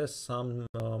possess some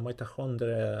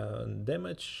mitochondria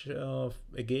damage.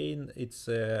 Again, it's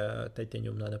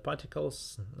titanium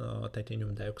nanoparticles,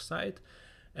 titanium dioxide,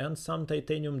 and some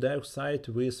titanium dioxide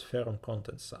with ferron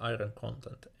contents, iron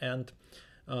content. And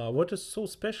what is so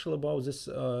special about this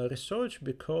research,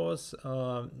 because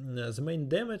the main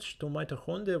damage to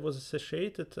mitochondria was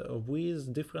associated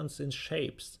with difference in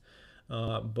shapes.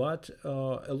 But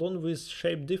along with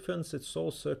shape difference, it's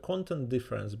also a content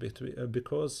difference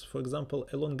because, for example,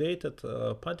 elongated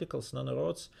particles,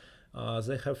 nanorods,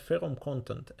 they have ferrum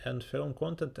content, and ferrum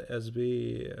content, as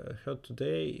we heard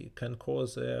today, can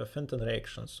cause a Fenton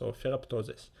reaction, so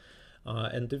ferroptosis.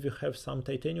 And if you have some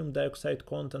titanium dioxide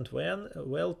content,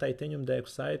 well, titanium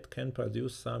dioxide can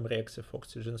produce some reactive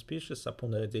oxygen species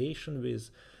upon radiation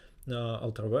with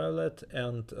ultraviolet,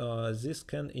 and this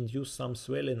can induce some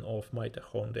swelling of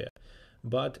mitochondria.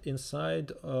 But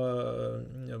inside,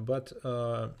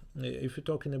 if you're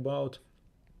talking about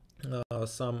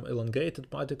some elongated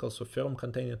particles or ferrum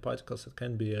containing particles, it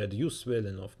can be reduced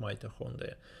swelling of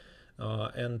mitochondria.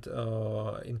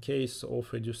 In case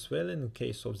of reduced swelling, in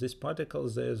case of these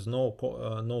particles, there is no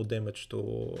damage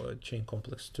to chain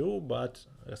complex 2, but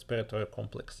respiratory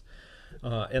complex.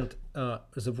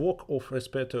 The work of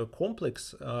respiratory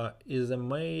complex is a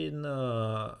main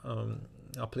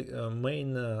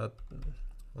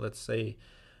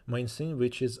thing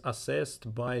which is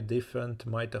assessed by different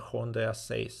mitochondria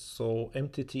assays. So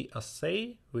MTT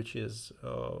assay, which is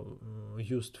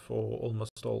used for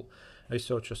almost all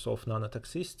researchers of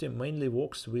nanotoxicity, mainly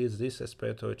works with this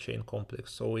respiratory chain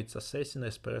complex. So it's assessing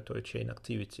respiratory chain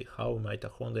activity, how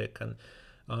mitochondria can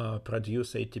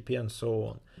produce ATP and so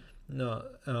on.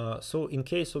 So in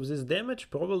case of this damage,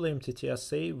 probably MTT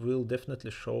assay will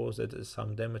definitely show that there is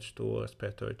some damage to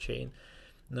respiratory chain.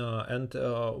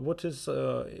 What is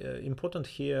important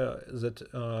here that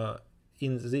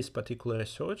in this particular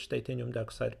research, titanium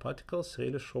dioxide particles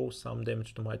really show some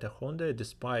damage to mitochondria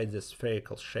despite the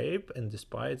spherical shape and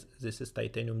despite this is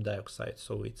titanium dioxide.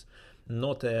 So it's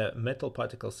not metal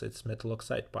particles, it's metal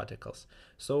oxide particles.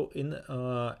 So in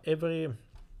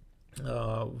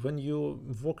when you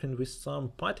working with some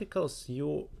particles,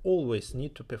 you always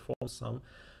need to perform some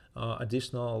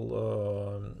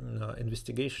additional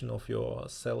investigation of your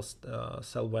cell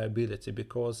viability,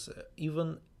 because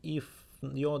even if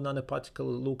your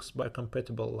nanoparticle looks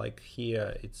biocompatible, like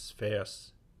here it's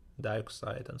ferrous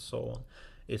dioxide and so on,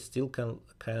 it still can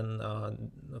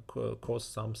cause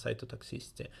some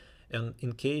cytotoxicity. And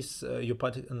in case your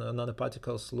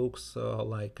nanoparticles looks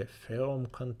like a ferrum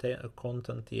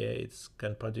content, yeah, it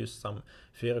can produce some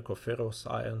ferric or ferrous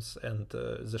ions, and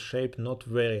the shape not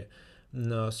very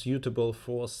suitable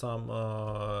for some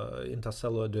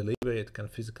intercellular delivery. It can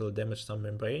physically damage some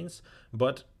membranes.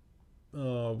 But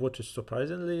what is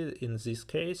surprisingly, in this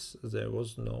case, there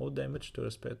was no damage to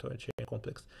respiratory chain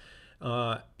complex.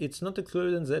 It's not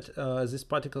excluded that these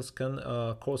particles can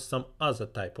cause some other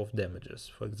type of damages.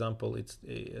 For example,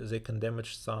 they can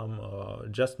damage some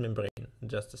just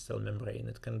a cell membrane.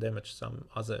 It can damage some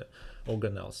other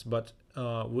organelles. But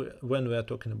when we are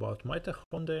talking about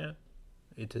mitochondria,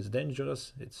 it is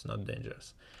dangerous. It's not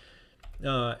dangerous.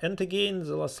 And again,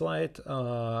 the last slide,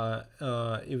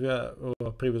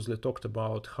 we previously talked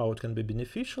about how it can be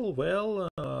beneficial. Well,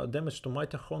 damage to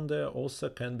mitochondria also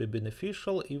can be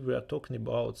beneficial if we are talking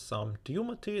about some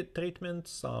tumor treatment,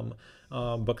 some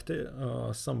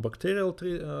bacterial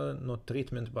not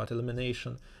treatment but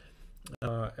elimination,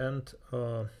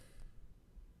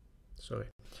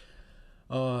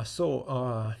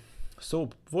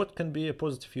 So what can be a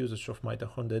positive usage of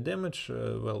mitochondria damage?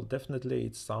 Well, definitely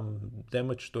it's some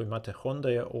damage to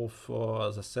mitochondria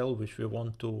of the cell which we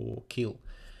want to kill.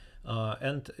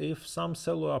 And if some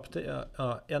cellular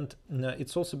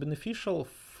it's also beneficial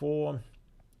for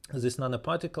these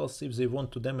nanoparticles. If they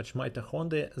want to damage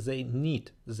mitochondria,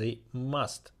 they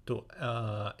must to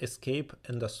escape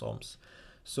endosomes.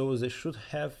 So they should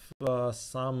have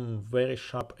some very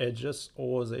sharp edges,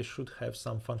 or they should have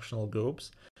some functional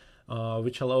groups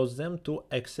which allows them to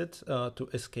exit, to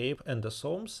escape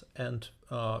endosomes, and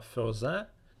further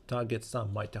target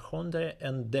some mitochondria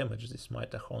and damage this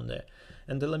mitochondria.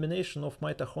 And elimination of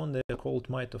mitochondria called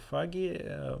mitophagy,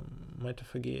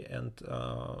 and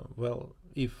well,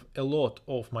 if a lot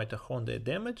of mitochondria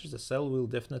damage, the cell will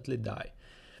definitely die.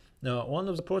 Now, one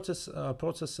of the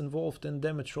process involved in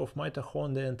damage of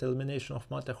mitochondria and elimination of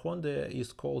mitochondria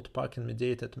is called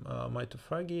Parkin-mediated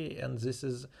mitophagy, and this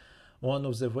is one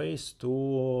of the ways to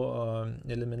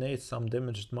eliminate some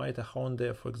damaged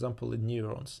mitochondria, for example, in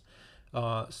neurons.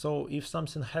 So if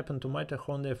something happened to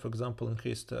mitochondria, for example,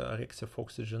 increased reactive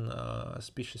oxygen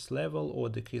species level or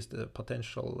decreased the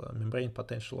membrane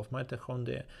potential of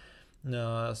mitochondria,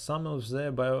 some of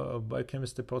the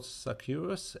biochemistry processes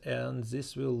occurs, and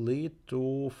this will lead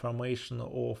to formation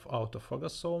of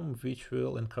autophagosome, which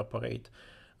will incorporate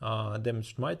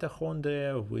damaged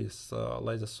mitochondria with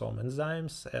lysosome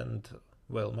enzymes, and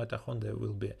well, mitochondria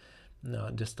will be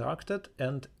destructed.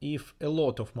 And if a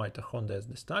lot of mitochondria is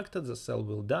destructed, the cell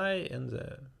will die, and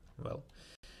well,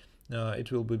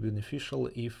 it will be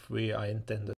beneficial if we are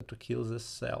intended to kill this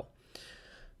cell.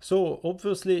 So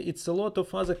obviously it's a lot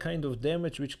of other kind of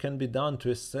damage which can be done to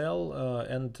a cell,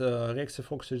 and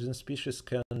reactive oxygen species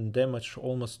can damage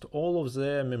almost all of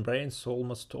the membranes,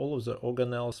 almost all of the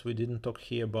organelles. We didn't talk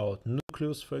here about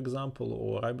nucleus, for example,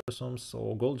 or ribosomes,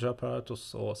 or Golgi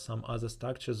apparatus, or some other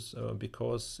structures,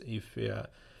 because if we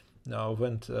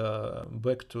went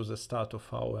back to the start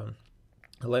of our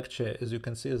lecture, as you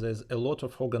can see, there's a lot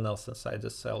of organelles inside the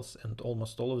cells, and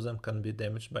almost all of them can be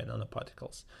damaged by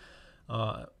nanoparticles.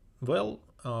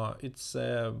 It's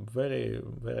a very,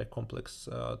 very complex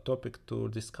topic to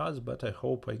discuss, but I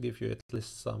hope I give you at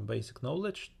least some basic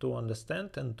knowledge to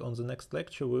understand. And on the next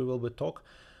lecture, we will be talk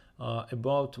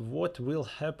about what will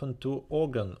happen to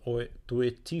organ or to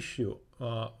a tissue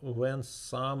when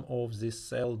some of this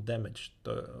cell damaged.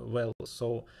 When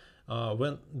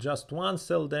just one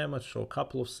cell damage or a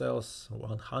couple of cells,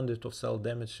 100 of cell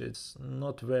damage, it's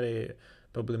not very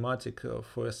problematic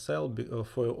for a cell,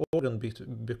 for an organ,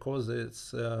 because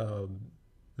it's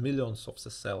millions of the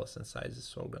cells inside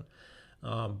this organ.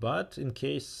 But in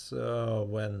case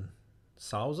when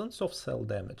thousands of cell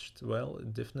damaged, well,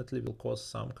 it definitely will cause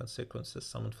some consequences,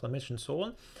 some inflammation, and so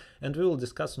on. And we will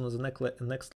discuss on the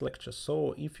next lecture.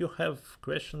 So if you have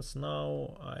questions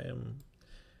now, I am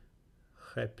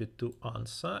happy to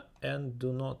answer. And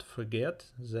do not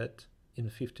forget that in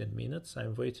 15 minutes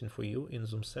I'm waiting for you in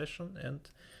Zoom session, and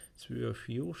 3 of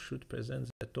you should present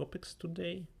the topics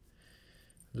today.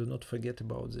 Do not forget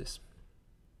about this.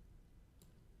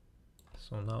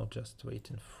 So now just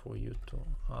waiting for you to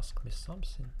ask me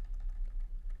something.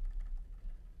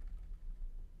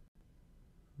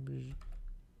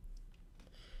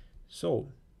 So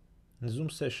Zoom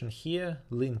session here,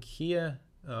 link here.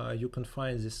 You can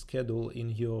find this schedule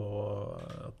in your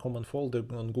common folder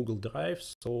on Google Drive.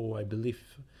 So I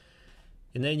believe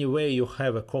in any way you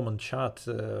have a common chat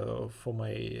for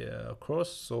my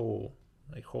course. So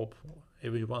I hope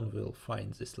everyone will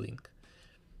find this link.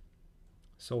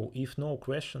 So if no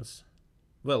questions,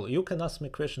 well, you can ask me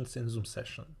questions in Zoom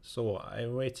session. So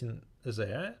I'm waiting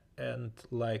there, and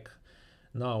like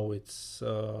now it's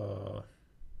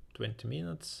 20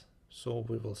 minutes. So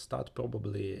we will start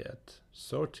probably at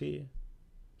 30,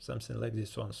 something like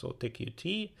this one. So take your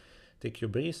tea, take your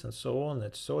breath, and so on.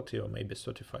 At 30 or maybe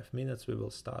 35 minutes, we will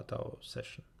start our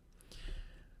session.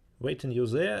 Waiting you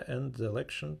there, and the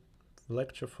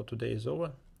lecture for today is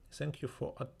over. Thank you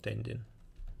for attending.